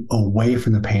moving away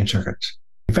from the pain circuits.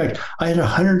 In fact, I had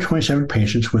 127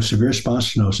 patients with severe spinal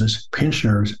stenosis, pinched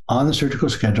nerves on the surgical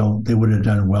schedule. They would have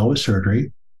done well with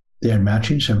surgery. They had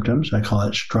matching symptoms. I call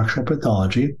it structural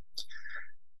pathology.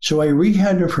 So I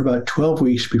rehabbed them for about 12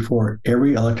 weeks before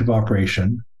every elective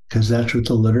operation, because that's what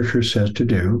the literature says to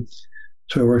do.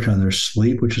 So I worked on their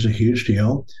sleep, which is a huge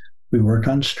deal. We worked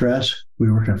on stress.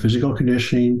 We worked on physical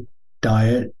conditioning,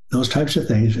 diet, those types of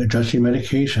things, adjusting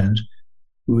medications.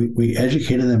 We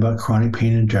educated them about chronic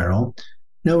pain in general.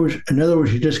 In other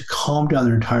words, you just calmed down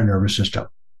their entire nervous system.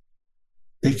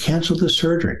 They canceled the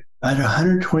surgery. I had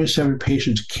 127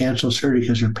 patients cancel surgery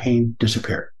because their pain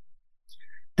disappeared.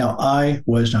 Now, I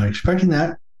was not expecting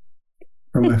that.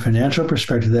 From a financial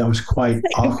perspective, that was quite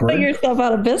awkward. Put yourself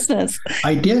out of business.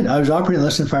 I did. I was operating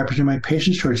less than 5% of my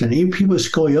patients towards that. Even people with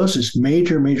scoliosis,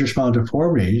 major spinal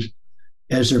deformities,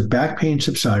 as their back pain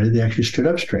subsided, they actually stood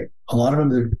up straight. A lot of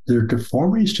them, their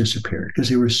deformities disappeared because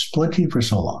they were splinting for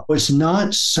so long. It's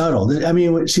not subtle. I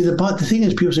mean, see, the thing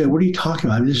is, people say, what are you talking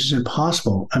about? I mean, this is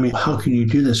impossible. I mean, how can you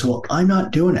do this? Well, I'm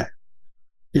not doing it.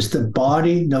 It's the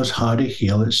body knows how to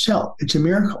heal itself. It's a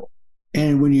miracle.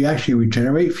 And when you actually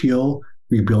regenerate, fuel,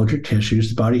 rebuild your tissues,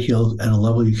 the body heals at a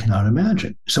level you cannot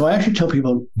imagine. So I actually tell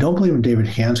people, don't believe in David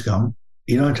Hanscom.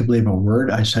 You don't have to believe a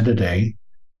word I said today.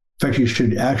 In fact, you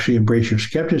should actually embrace your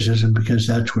skepticism because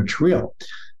that's what's real.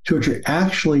 So what you're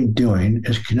actually doing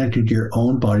is connecting to your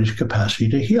own body's capacity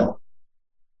to heal.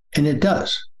 And it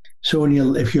does. So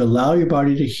if you allow your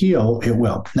body to heal, it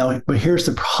will. Now, but here's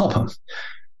the problem.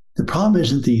 The problem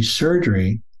isn't the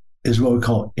surgery, is what we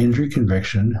call injury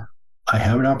conviction. I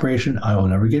have an operation, I will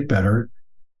never get better.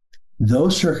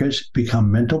 Those circuits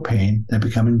become mental pain that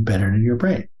become embedded in your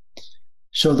brain.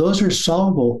 So those are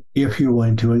solvable if you're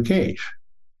willing to engage.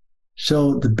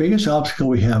 So the biggest obstacle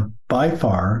we have by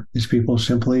far is people's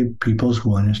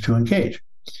willingness to engage.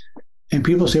 And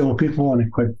people say, well, people want a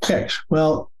quick fix.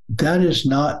 Well, that is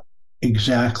not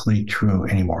exactly true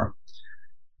anymore.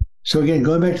 So again,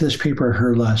 going back to this paper I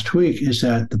heard last week, is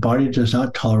that the body does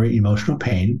not tolerate emotional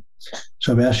pain.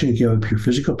 So I'm asking you to give up your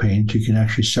physical pain so you can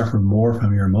actually suffer more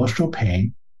from your emotional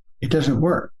pain. It doesn't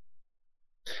work.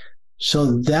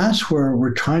 So that's where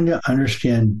we're trying to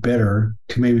understand better,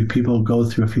 to maybe people go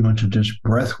through a few months of just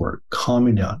breath work,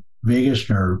 calming down, vagus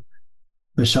nerve,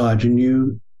 massage, and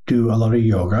you do a lot of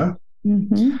yoga.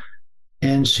 Mm-hmm.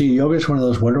 And see, yoga is one of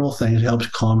those wonderful things that helps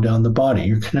calm down the body.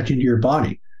 You're connecting to your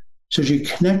body. So as you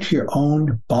connect to your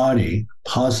own body,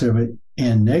 positive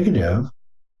and negative,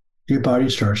 your body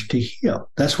starts to heal.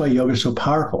 That's why yoga is so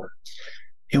powerful.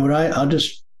 And what I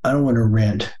don't want to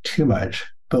rant too much,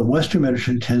 but Western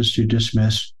medicine tends to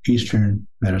dismiss Eastern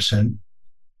medicine.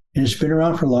 And it's been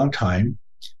around for a long time.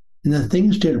 And the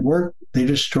things didn't work, they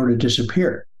just sort of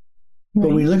disappeared. Right.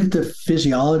 But when you look at the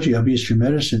physiology of Eastern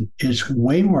medicine, it's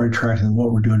way more attractive than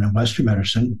what we're doing in Western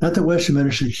medicine. Not that Western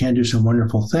medicine can't do some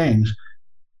wonderful things,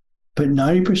 but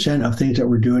 90% of things that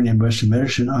we're doing in Western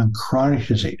medicine on chronic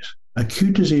disease.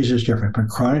 Acute disease is different, but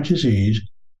chronic disease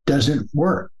doesn't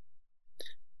work.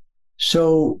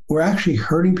 So we're actually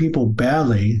hurting people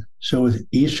badly. So with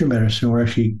Eastern medicine, we're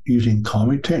actually using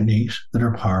calming techniques that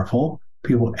are powerful.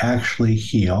 People actually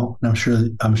heal. And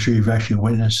I'm sure you've actually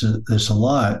witnessed this a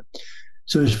lot.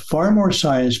 So there's far more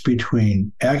science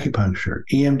between acupuncture,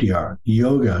 EMDR,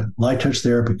 yoga, light touch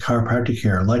therapy, chiropractic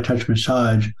care, light touch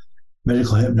massage,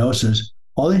 medical hypnosis.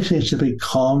 All these things simply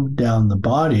calm down the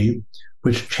body,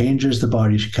 which changes the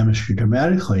body's chemistry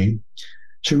dramatically.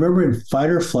 So remember, in fight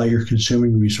or flight, you're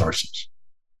consuming resources.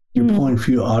 You're pulling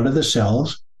fuel out of the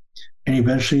cells, and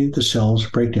eventually the cells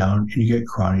break down and you get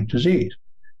chronic disease.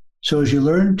 So as you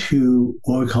learn to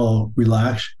what we call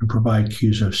relax and provide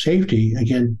cues of safety,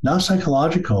 again, not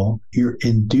psychological, you're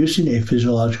inducing a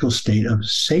physiological state of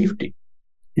safety.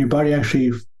 Your body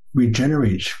actually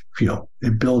regenerates fuel.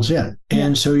 It builds in.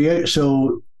 And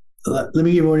so let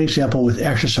me give you an example with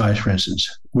exercise, for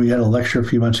instance. We had a lecture a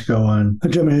few months ago on a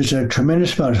gentleman who's a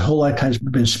tremendous amount, his whole lifetime's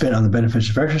been spent on the benefits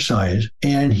of exercise.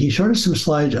 And he showed us some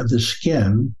slides of the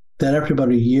skin that after about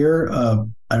a year of,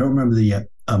 I don't remember the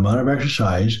amount of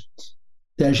exercise,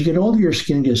 that as you get older, your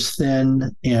skin gets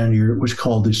thin and what's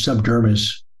called the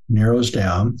subdermis narrows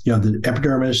down. You have the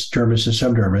epidermis, dermis, and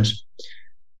subdermis.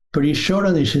 But he showed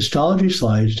on these histology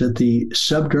slides that the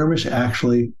subdermis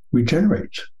actually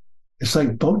regenerates. It's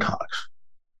like Botox.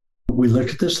 We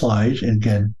looked at the slides, and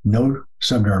again, no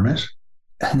subdermis.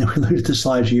 And then we looked at the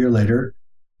slides a year later,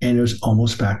 and it was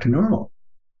almost back to normal.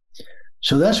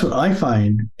 So that's what I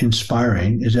find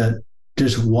inspiring, is that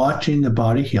just watching the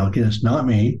body heal. Again, it's not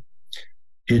me.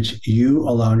 It's you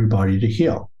allowing your body to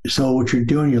heal. So what you're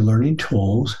doing, you're learning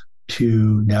tools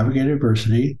to navigate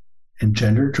adversity,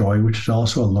 engender joy, which is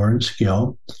also a learned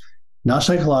skill. Not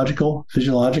psychological,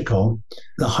 physiological.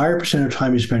 The higher percent of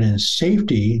time you spend in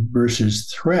safety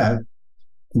versus threat,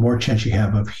 the more chance you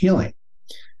have of healing.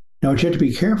 Now, what you have to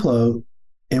be careful of,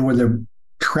 and where the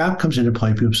trap comes into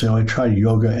play, people say, oh, I tried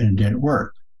yoga and it didn't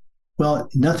work. Well,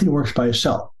 nothing works by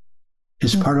itself.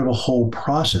 It's part of a whole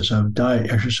process of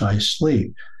diet, exercise,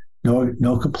 sleep,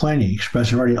 no complaining,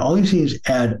 expressive writing. All these things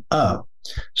add up.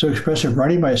 So expressive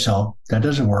writing by itself, that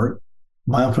doesn't work.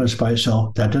 Mindfulness by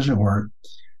itself, that doesn't work.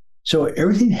 So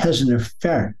everything has an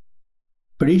effect,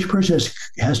 but each person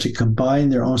has to combine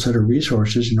their own set of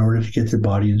resources in order to get their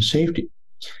body in safety.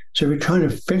 So if you're trying to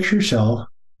fix yourself,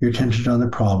 your attention's on the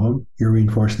problem, you're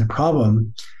reinforcing the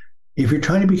problem. If you're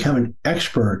trying to become an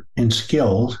expert in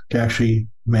skills to actually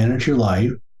manage your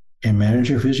life and manage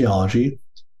your physiology,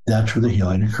 that's where the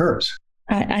healing occurs.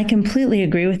 I completely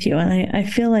agree with you. And I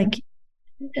feel like,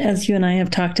 as you and I have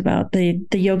talked about, the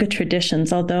yoga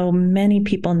traditions, although many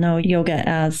people know yoga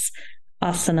as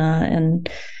asana and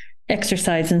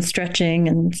exercise and stretching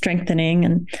and strengthening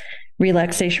and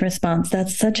relaxation response,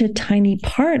 that's such a tiny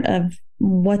part of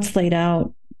what's laid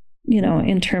out,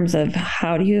 in terms of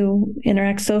how do you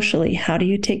interact socially? How do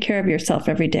you take care of yourself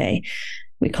every day?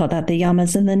 We call that the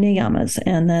yamas and the niyamas.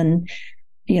 And then,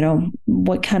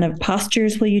 what kind of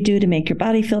postures will you do to make your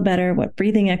body feel better? What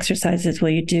breathing exercises will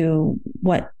you do?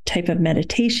 What type of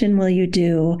meditation will you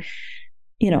do?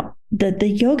 The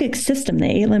yogic system, the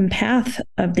 8-limb path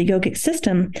of the yogic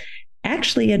system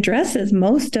actually addresses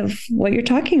most of what you're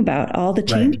talking about, all the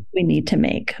changes we need to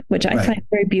make, which I find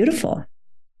very beautiful.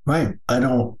 Right. I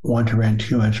don't want to rant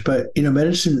too much, but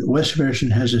medicine, Western medicine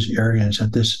has this arrogance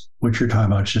that what you're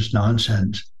talking about is just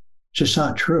nonsense. It's just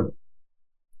not true.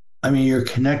 I mean, you're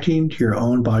connecting to your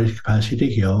own body's capacity to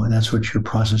heal, and that's what your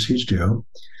processes do.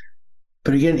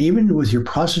 But again, even with your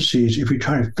processes, if you're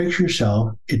trying to fix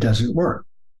yourself, it doesn't work.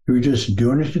 You're just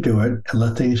doing it to do it and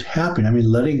let things happen. I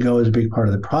mean, letting go is a big part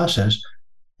of the process.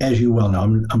 As you well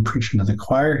know, I'm preaching to the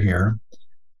choir here,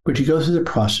 but you go through the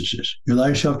processes. You allow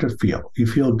yourself to feel. You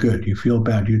feel good. You feel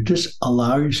bad. You just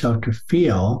allow yourself to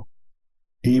feel,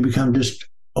 and you become just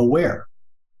aware.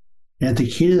 And the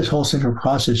key to this whole central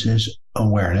process is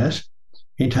awareness.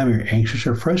 Anytime you're anxious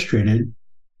or frustrated,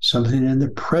 something in the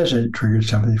present triggered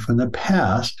something from the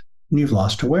past, and you've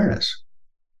lost awareness.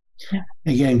 Yeah.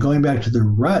 Again, going back to the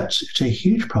ruts, it's a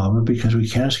huge problem because we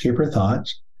can't escape our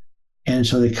thoughts. And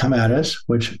so they come at us,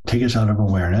 which take us out of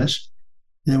awareness.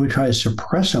 And then we try to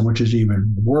suppress them, which is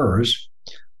even worse.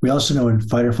 We also know in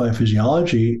fight or flight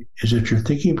physiology is that your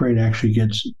thinking brain actually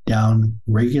gets down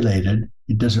regulated.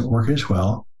 It doesn't work as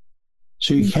well.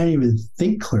 So you can't even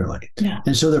think clearly. Yeah.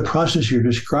 And so the process you're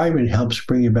describing helps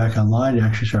bring you back online to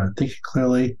actually start thinking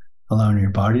clearly, allowing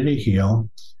your body to heal.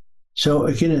 So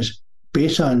again, it's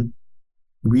based on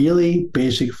really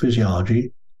basic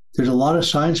physiology. There's a lot of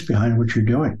science behind what you're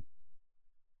doing.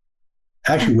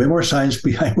 Actually, way more science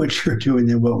behind what you're doing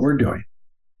than what we're doing.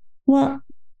 Well,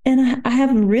 and I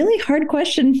have a really hard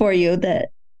question for you that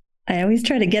I always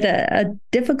try to get a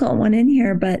difficult one in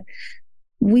here, but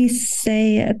we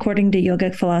say, according to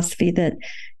yogic philosophy, that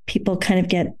people kind of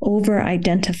get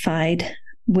over-identified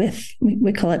with,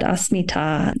 we call it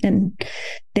asmita, and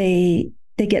they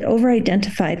get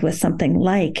over-identified with something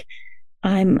like,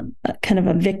 I'm kind of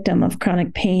a victim of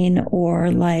chronic pain,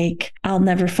 or like, I'll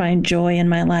never find joy in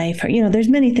my life, or, there's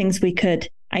many things we could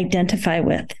identify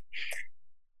with.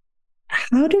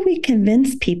 How do we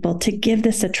convince people to give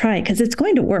this a try? Because it's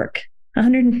going to work.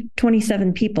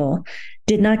 127 people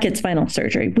did not get spinal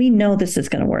surgery. We know this is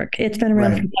going to work. It's been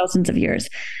around for thousands of years.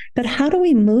 But how do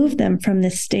we move them from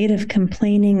this state of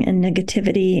complaining and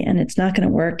negativity, and it's not going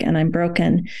to work, and I'm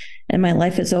broken, and my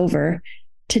life is over,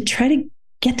 to try to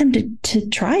get them to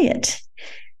try it?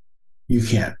 You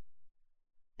can't.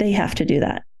 They have to do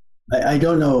that. I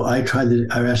don't know. I've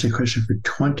asked the question for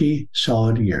 20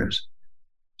 solid years.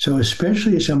 So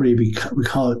especially if somebody, we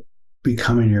call it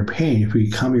becoming your pain. If you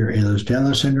become your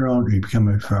Ehlers-Danlos syndrome, or you become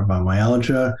a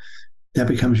fibromyalgia, that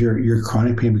becomes your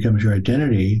chronic pain becomes your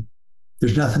identity.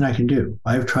 There's nothing I can do.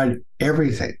 I've tried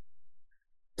everything.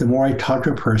 The more I talk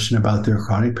to a person about their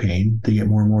chronic pain, they get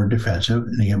more and more defensive,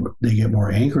 and they get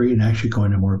more angry and actually go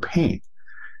into more pain.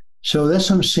 So that's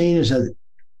what I'm saying, is that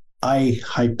I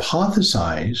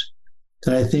hypothesize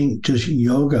that I think just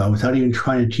yoga, without even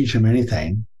trying to teach them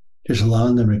anything, just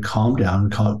allowing them to calm down,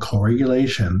 we call it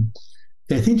co-regulation.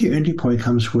 I think your ending point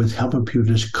comes with helping people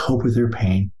just cope with their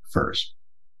pain first.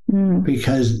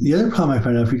 Because the other problem I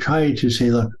find out, if you try to say,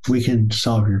 look, we can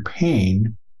solve your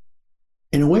pain,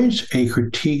 in a way, it's a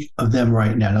critique of them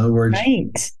right now. In other words,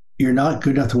 you're not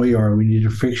good enough the way you are. We need to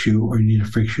fix you, or you need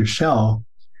to fix yourself.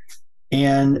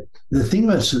 And the thing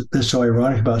that's so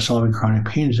ironic about solving chronic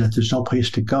pain is that there's no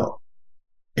place to go.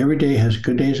 Every day has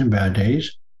good days and bad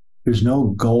days. There's no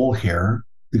goal here.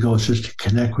 The goal is just to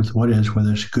connect with what is,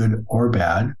 whether it's good or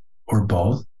bad or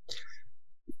both.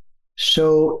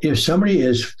 So if somebody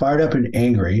is fired up and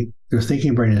angry, their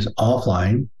thinking brain is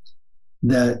offline,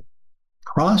 that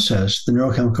process, the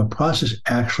neurochemical process,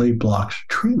 actually blocks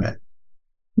treatment.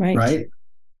 Right?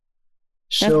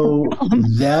 So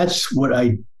that's what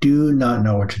I do not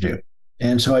know what to do.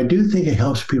 And so I do think it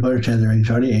helps people understand their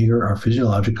anxiety, anger are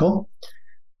physiological.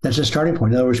 That's a starting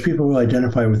point. In other words, people will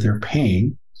identify with their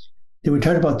pain. Then we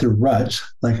talked about the ruts,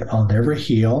 like I'll never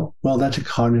heal. Well, that's a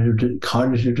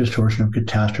cognitive distortion of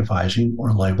catastrophizing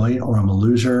or labeling, or I'm a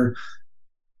loser,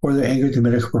 or the anger at the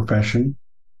medical profession.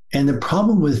 And the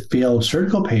problem with failed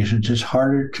surgical patients is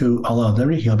harder to allow them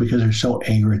to heal because they're so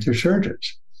angry at their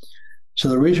surgeons. So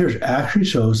the research actually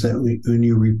shows that when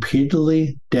you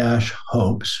repeatedly dash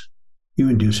hopes, you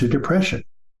induce a depression.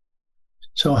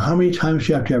 So how many times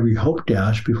do you have to have your hope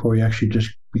dashed before you actually just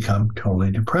become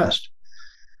totally depressed?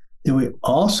 Then we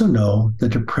also know that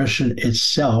depression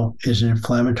itself is an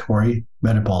inflammatory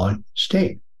metabolic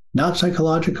state, not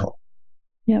psychological.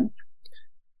 Yep.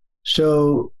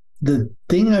 So the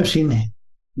thing I've seen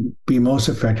be most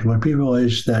effective when people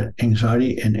realize that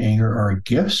anxiety and anger are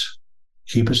gifts,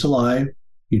 keep us alive.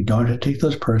 You don't have to take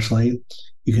those personally.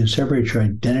 You can separate your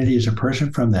identity as a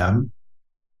person from them.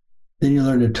 Then you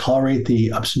learn to tolerate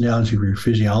the ups and downs of your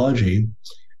physiology.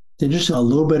 Then just a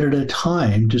little bit at a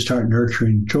time to start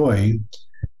nurturing joy.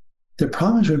 The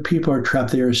problem is when people are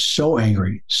trapped, they are so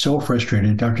angry, so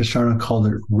frustrated. Dr. Spinal called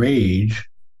it rage,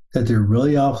 that they're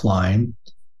really offline.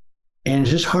 And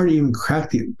it's just hard to even crack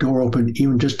the door open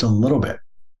even just a little bit.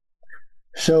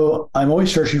 So I'm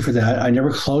always searching for that. I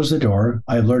never close the door.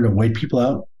 I've learned to wait people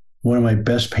out. One of my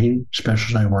best pain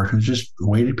specialists I worked with just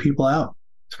waited people out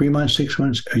 3 months, 6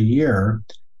 months, a year.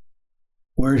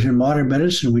 Whereas in modern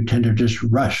medicine, we tend to just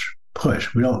rush,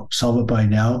 push. We don't solve it by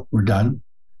now. We're done.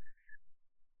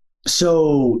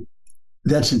 So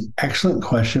that's an excellent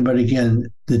question. But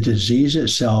again, the disease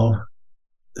itself,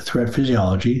 threat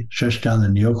physiology, shuts down the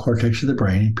neocortex of the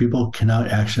brain. People cannot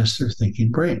access their thinking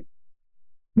brain.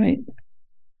 Right.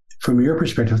 From your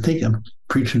perspective, I think I'm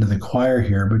preaching to the choir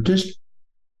here, but just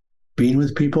being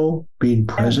with people, being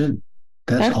present,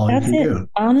 that's all you can do.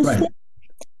 Honestly, right.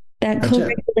 That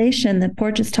co-regulation that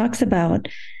Porges talks about.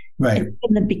 Right.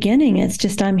 In the beginning, it's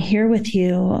just, I'm here with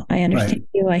you. I understand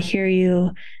you. I hear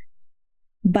you.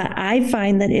 But I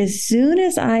find that as soon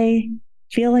as I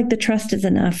feel like the trust is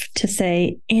enough to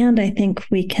say, and I think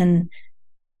we can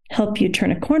help you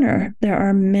turn a corner, there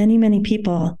are many, many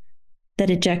people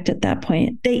that eject at that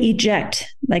point. They eject.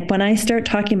 Like when I start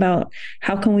talking about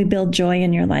how can we build joy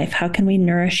in your life? How can we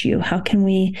nourish you? How can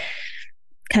we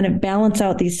kind of balance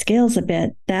out these scales a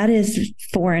bit? That is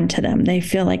foreign to them. They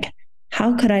feel like,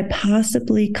 how could I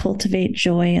possibly cultivate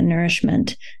joy and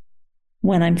nourishment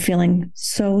when I'm feeling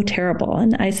so terrible?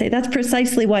 And I say, that's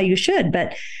precisely why you should,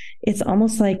 but it's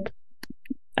almost like,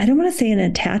 I don't want to say an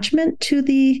attachment to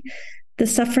the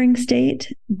suffering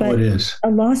state, but it is a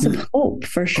loss of hope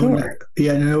for sure.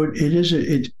 Yeah, no, it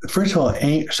is. First of all,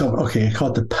 I call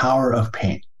it the power of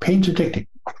pain. Pain's addicting.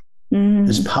 Mm-hmm.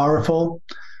 It's powerful.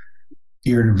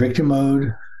 You're in victim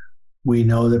mode. We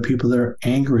know that people that are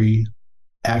angry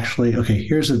actually, I'll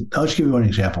just give you one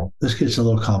example. This gets a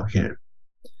little complicated.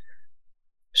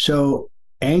 So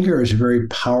anger is a very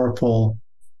powerful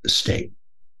state.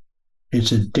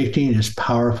 It's addicting, it's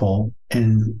powerful,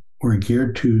 and we're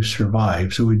geared to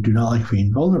survive. So we do not like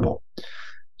being vulnerable.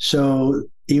 So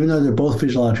even though they're both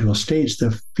physiological states,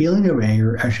 the feeling of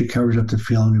anger actually covers up the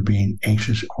feeling of being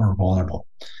anxious or vulnerable.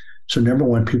 So number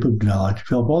one, people do not like to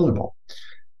feel vulnerable.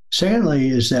 Secondly,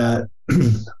 is that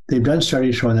they've done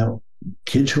studies showing that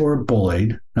kids who are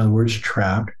bullied, in other words,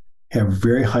 trapped, have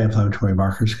very high inflammatory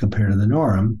markers compared to the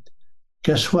norm.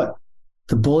 Guess what?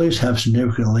 The bullies have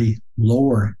significantly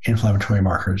lower inflammatory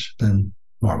markers than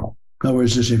normal. In other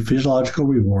words, there's a physiological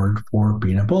reward for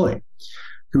being a bully.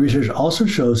 The research also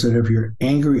shows that if you're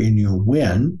angry and you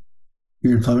win,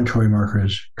 your inflammatory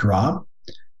markers drop.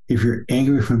 If you're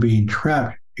angry from being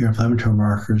trapped, your inflammatory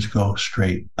markers go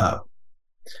straight up.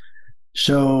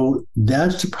 So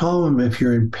that's the problem. If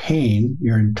you're in pain,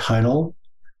 you're entitled,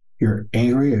 you're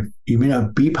angry. You may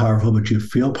not be powerful, but you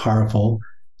feel powerful.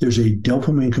 There's a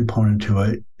dopamine component to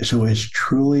it. So it's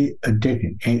truly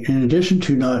addicting. And in addition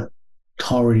to not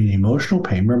tolerating emotional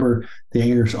pain, remember, the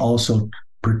anger is also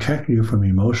protecting you from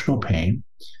emotional pain.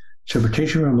 So it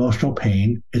protects you from emotional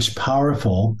pain. It's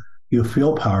powerful. You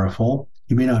feel powerful.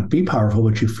 You may not be powerful,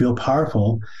 but you feel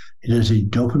powerful. It is a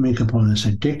dopamine component that's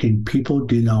addicting. People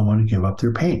do not want to give up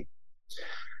their pain.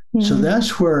 Mm-hmm. So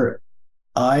that's where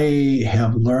I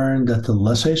have learned that the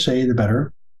less I say, the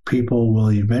better. People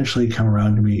will eventually come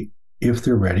around to me if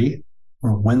they're ready,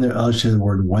 or I'll say the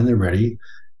word when they're ready.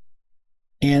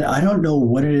 And I don't know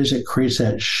what it is that creates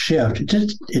that shift.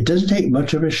 It doesn't take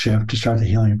much of a shift to start the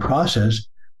healing process.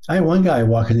 I had one guy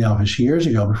walk in the office years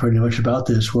ago before I knew much about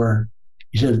this, where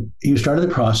he said he started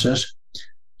the process.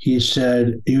 He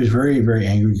said he was a very, very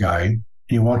angry guy. And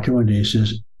he walked in one day and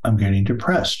says, I'm getting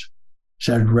depressed. He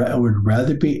said, I would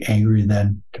rather be angry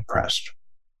than depressed.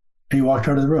 And he walked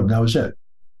out of the room. That was it.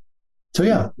 So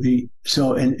yeah,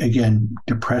 and again,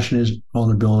 depression is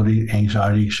vulnerability,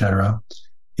 anxiety, etc.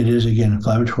 It is, again,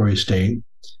 inflammatory state.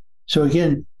 So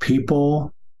again,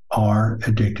 people are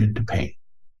addicted to pain.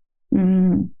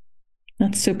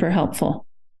 That's super helpful.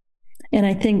 And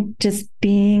I think just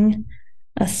being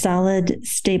a solid,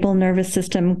 stable nervous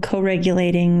system,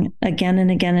 co-regulating again and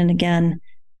again and again.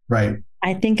 Right.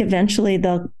 I think eventually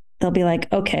they'll be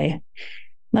like, okay,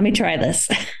 let me try this.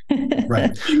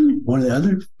 Right. One of the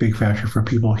other big factors for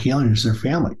people healing is their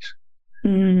families.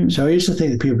 So I used to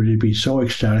think that people would be so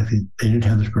ecstatic that they didn't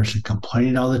have this person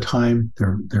complaining all the time.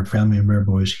 Their family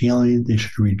member was healing. They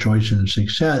should rejoice in the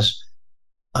success.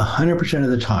 100% of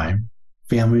the time,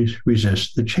 families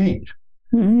resist the change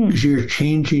because you're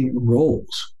changing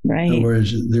roles. Right. In other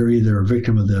words, they're either a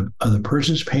victim of the other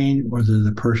person's pain, or they're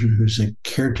the person who's a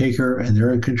caretaker and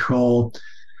they're in control.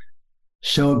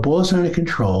 So it boils down to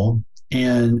control,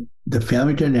 and the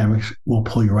family dynamics will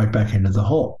pull you right back into the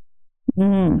hole.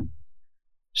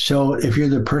 So if you're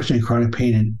the person in chronic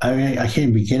pain, and I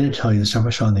can't begin to tell you the stuff I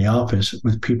saw in the office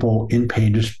with people in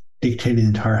pain, just dictating the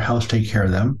entire house, take care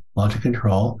of them, lots of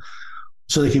control.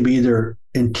 So they can be either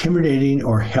intimidating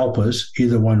or helpless.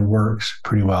 Either one works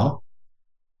pretty well.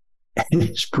 And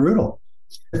it's brutal.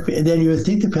 And then you would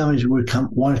think the families would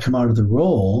want to come out of the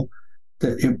role.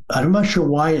 I'm not sure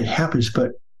why it happens,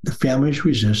 but the families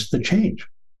resist the change.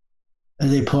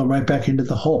 And they pull them right back into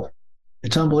the hole.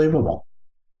 It's unbelievable.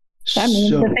 That means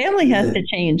the family has to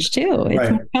change too. It's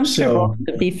more comfortable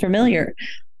to be familiar.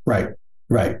 Right.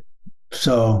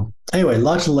 So anyway,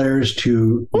 lots of layers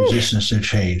to resistance to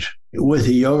change. With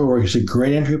the yoga work, it's a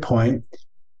great entry point.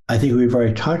 I think we've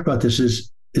already talked about this.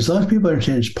 Is as long as people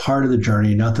understand it's part of the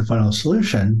journey, not the final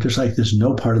solution, just like there's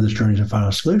no part of this journey is a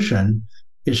final solution,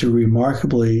 it's a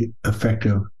remarkably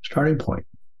effective starting point.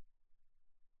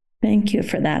 Thank you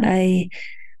for that. I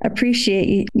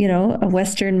appreciate, a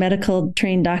Western medical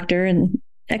trained doctor and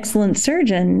excellent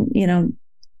surgeon,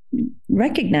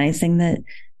 recognizing that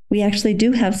we actually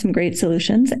do have some great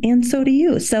solutions, and so do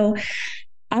you. So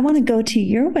I want to go to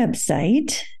your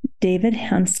website,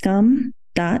 davidhanscom.com,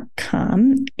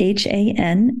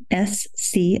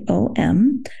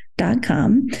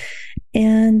 HANSCOM.com,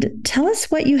 and tell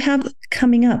us what you have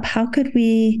coming up. How could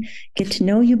we get to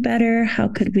know you better? How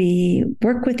could we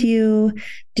work with you?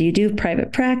 Do you do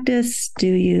private practice? Do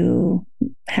you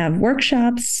have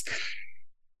workshops?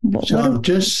 So I'm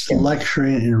just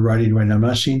lecturing and writing right now. I'm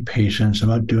not seeing patients. I'm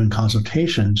not doing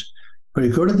consultations. But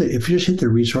if you just hit the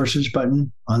resources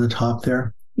button on the top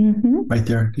there, right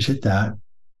there, just hit that.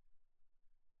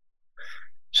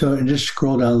 So and just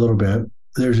scroll down a little bit.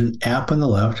 There's an app on the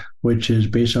left, which is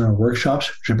based on our workshops,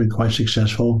 which have been quite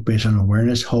successful, based on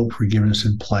awareness, hope, forgiveness,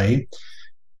 and play.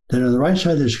 Then on the right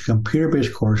side, there's a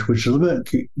computer-based course, which is a little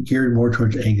bit geared more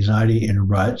towards anxiety and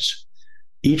ruts.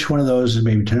 Each one of those is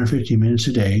maybe 10 or 15 minutes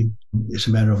a day. It's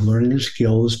a matter of learning the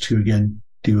skills to, again,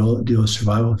 deal with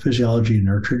survival physiology and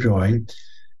nurture joy.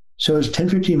 So it's 10,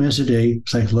 15 minutes a day.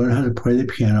 It's like learn how to play the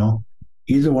piano.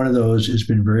 Either one of those has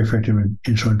been very effective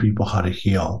in showing people how to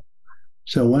heal.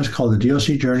 So one's called the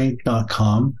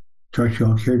dlcjourney.com, Direct Your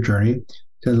Own Care Journey.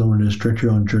 The other one is Direct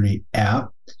Your Own Journey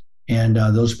app. And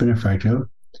those have been effective.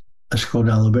 Let's scroll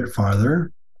down a little bit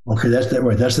farther. Okay, that's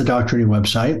the Doc Journey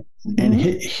website. And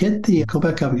go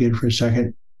back up again for a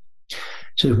second. It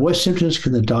says, what symptoms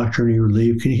can the Doc Journey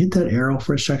relieve? Can you hit that arrow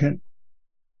for a second?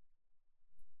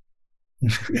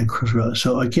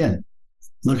 So again,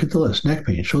 look at the list: neck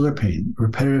pain, shoulder pain,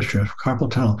 repetitive stress, carpal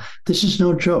tunnel. This is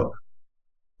no joke.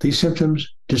 These symptoms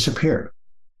disappeared.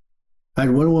 I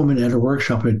had one woman at a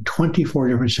workshop who had 24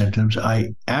 different symptoms.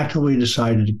 I actively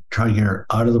decided to try to get her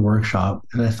out of the workshop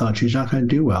because I thought she's not going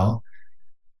to do well.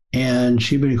 And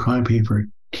she'd been in chronic pain for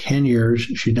 10 years.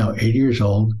 She's now 80 years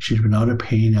old. She's been out of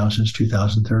pain now since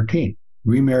 2013.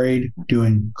 Remarried,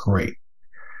 doing great.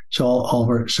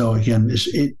 So again,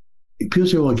 people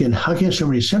say, well, again, how can you have so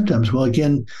many symptoms? Well,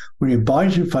 again, when your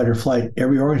body's in fight or flight,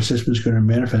 every organ system is going to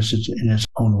manifest it in its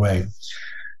own way.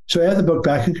 So I have the book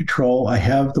Back in Control. I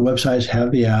have the websites,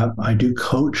 have the app. I do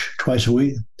coach twice a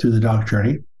week through the Doc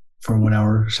Journey for 1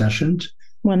 hour sessions.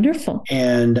 Wonderful.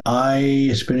 And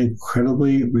it's been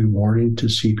incredibly rewarding to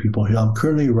see people heal. I'm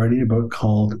currently writing a book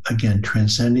called, again,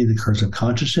 Transcending the Curse of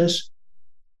Consciousness.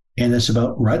 And it's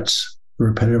about ruts,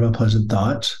 repetitive unpleasant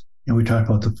thoughts. And we talk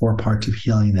about the 4 parts of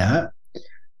healing that.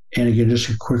 And again, just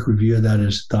a quick review of that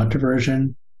is thought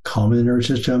diversion, calming the nervous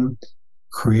system,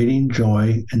 creating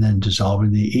joy, and then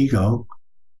dissolving the ego.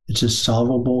 It's a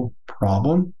solvable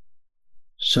problem.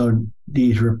 So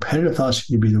these repetitive thoughts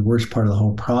can be the worst part of the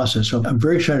whole process. So I'm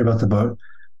very excited about the book.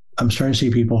 I'm starting to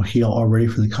see people heal already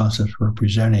for the concepts we're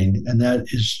presenting. And that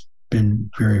has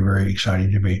been very, very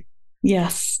exciting to me.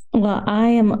 Yes. Well, I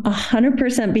am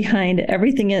 100% behind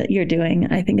everything that you're doing.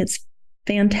 I think it's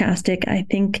fantastic. I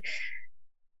think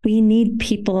we need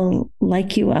people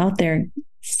like you out there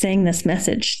saying this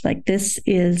message. Like, this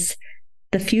is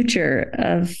the future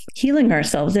of healing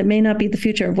ourselves. It may not be the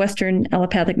future of Western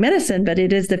allopathic medicine, but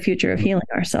it is the future of healing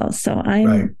ourselves. So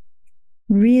I'm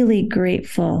really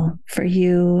grateful for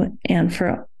you and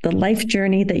for the life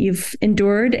journey that you've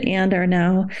endured and are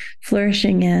now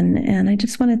flourishing in. And I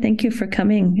just want to thank you for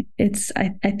coming.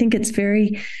 I think it's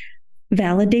very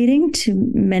validating to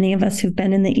many of us who've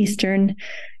been in the Eastern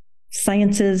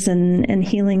sciences and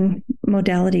healing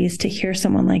modalities to hear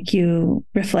someone like you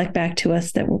reflect back to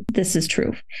us that this is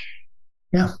true.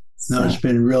 Yeah. No, it's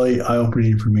been really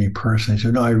eye-opening for me personally.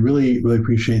 So no, I really, really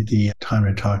appreciate the time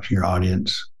to talk to your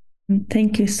audience.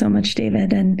 Thank you so much,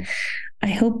 David. And I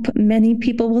hope many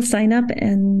people will sign up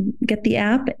and get the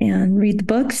app and read the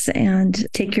books and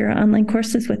take your online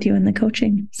courses with you in the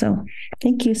coaching. So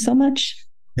thank you so much.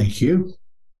 Thank you.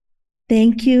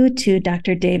 Thank you to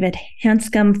Dr. David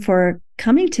Hanscom for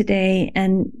coming today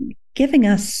and giving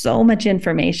us so much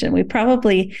information. We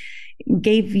probably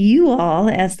gave you all,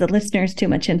 as the listeners, too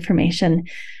much information,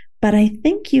 but I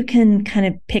think you can kind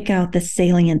of pick out the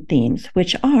salient themes,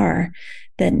 which are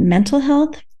that mental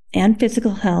health and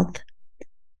physical health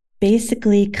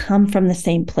basically come from the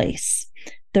same place.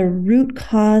 The root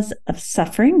cause of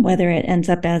suffering, whether it ends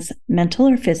up as mental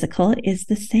or physical, is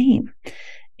the same,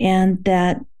 and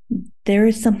that there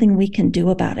is something we can do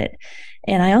about it.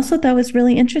 And I also thought was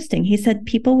really interesting. He said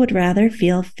people would rather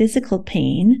feel physical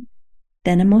pain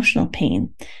than emotional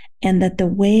pain, and that the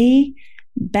way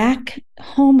back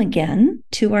home again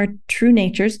to our true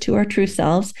natures, to our true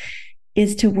selves,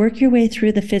 is to work your way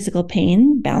through the physical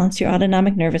pain, balance your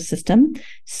autonomic nervous system,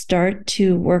 start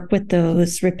to work with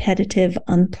those repetitive,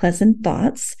 unpleasant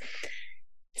thoughts,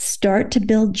 start to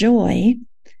build joy.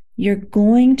 You're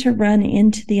going to run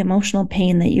into the emotional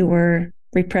pain that you were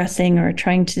repressing or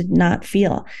trying to not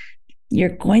feel.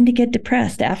 You're going to get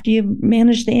depressed. After you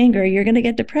manage the anger, you're going to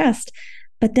get depressed.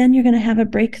 But then you're going to have a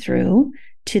breakthrough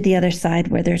to the other side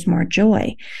where there's more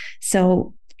joy.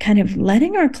 So kind of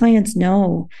letting our clients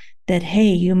know that, hey,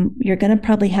 you're going to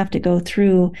probably have to go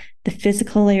through the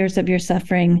physical layers of your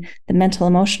suffering, the mental,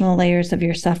 emotional layers of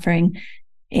your suffering.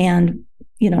 And,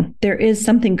 there is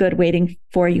something good waiting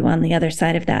for you on the other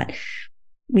side of that.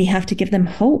 We have to give them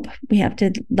hope. We have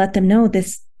to let them know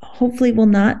this hopefully will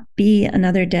not be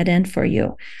another dead end for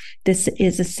you. This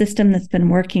is a system that's been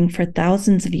working for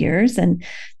thousands of years, and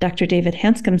Dr. David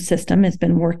Hanscom's system has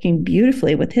been working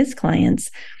beautifully with his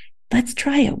clients. Let's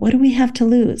try it. What do we have to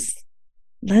lose?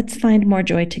 Let's find more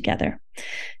joy together.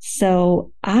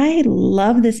 So I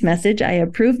love this message. I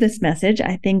approve this message.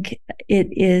 I think it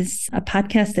is a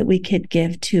podcast that we could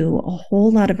give to a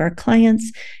whole lot of our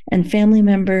clients and family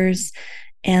members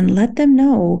and let them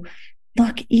know,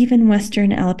 look, even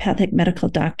Western allopathic medical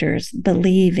doctors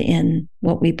believe in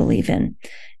what we believe in.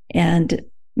 And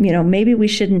maybe we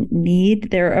shouldn't need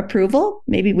their approval.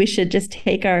 Maybe we should just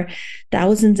take our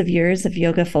thousands of years of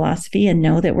yoga philosophy and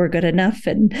know that we're good enough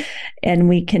and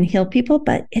we can heal people.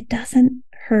 But it doesn't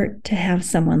hurt to have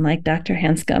someone like Dr.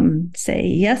 Hanscom say,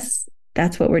 yes,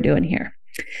 that's what we're doing here.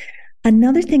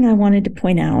 Another thing I wanted to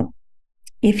point out,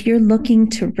 if you're looking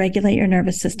to regulate your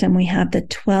nervous system, we have the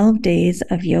 12 days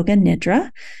of Yoga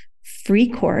Nidra free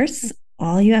course.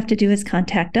 All you have to do is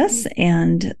contact us,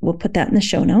 and we'll put that in the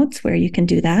show notes where you can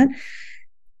do that.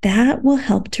 That will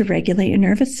help to regulate your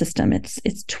nervous system.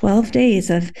 It's 12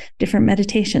 days of different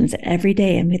meditations every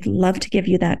day, and we'd love to give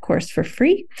you that course for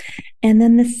free. And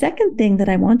then the second thing that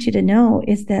I want you to know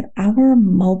is that our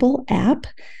mobile app,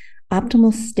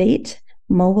 Optimal State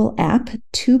mobile app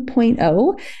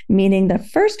 2.0, meaning the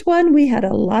first one, we had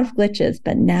a lot of glitches,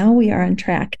 but now we are on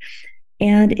track.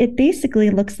 And it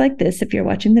basically looks like this. If you're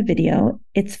watching the video,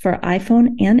 it's for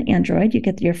iPhone and Android. You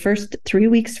get your first 3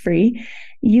 weeks free.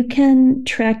 You can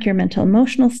track your mental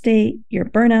emotional state, your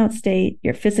burnout state,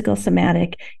 your physical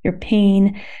somatic, your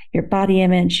pain, your body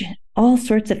image, all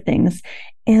sorts of things.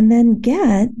 and then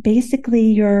get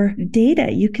basically your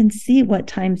data. You can see what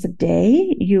times of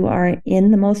day you are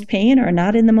in the most pain or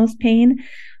not in the most pain.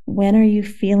 When are you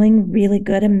feeling really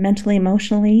good and mentally,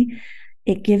 emotionally?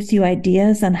 It gives you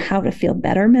ideas on how to feel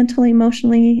better mentally,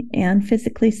 emotionally, and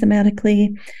physically,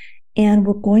 somatically. And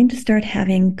we're going to start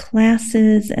having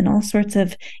classes and all sorts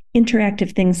of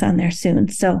interactive things on there soon.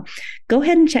 So go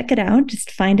ahead and check it out.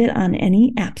 Just find it on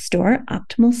any app store,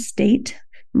 Optimal State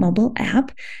mobile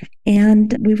app.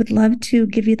 And we would love to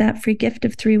give you that free gift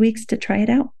of 3 weeks to try it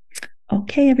out.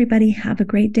 Okay, everybody, have a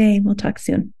great day. We'll talk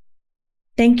soon.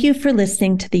 Thank you for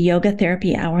listening to the Yoga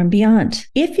Therapy Hour and Beyond.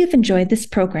 If you've enjoyed this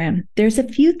program, there's a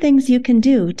few things you can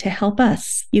do to help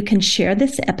us. You can share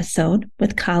this episode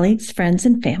with colleagues, friends,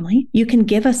 and family. You can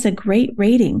give us a great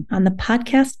rating on the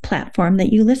podcast platform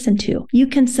that you listen to. You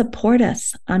can support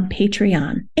us on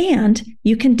Patreon. And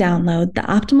you can download the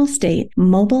Optimal State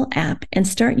mobile app and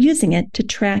start using it to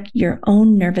track your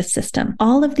own nervous system.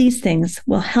 All of these things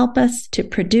will help us to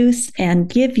produce and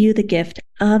give you the gift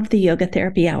of the Yoga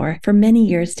Therapy Hour for many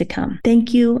years to come.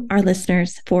 Thank you, our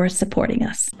listeners, for supporting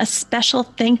us. A special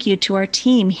thank you to our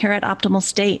team here at Optimal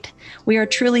State. We are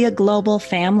truly a global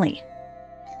family.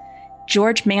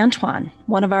 George Mantuan,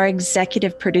 one of our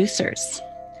executive producers.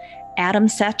 Adam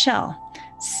Satchel,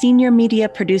 senior media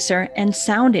producer and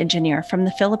sound engineer from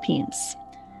the Philippines.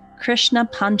 Krishna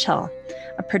Panchal,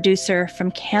 a producer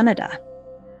from Canada.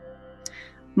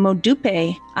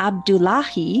 Modupe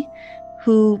Abdullahi,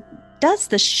 who does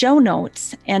the show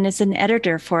notes and is an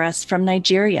editor for us from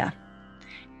Nigeria.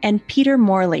 And Peter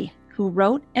Morley, who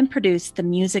wrote and produced the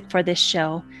music for this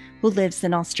show, who lives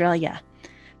in Australia.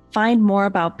 Find more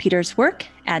about Peter's work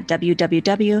at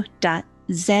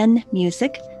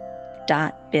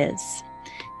www.zenmusic.biz.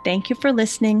 Thank you for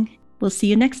listening. We'll see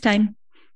you next time.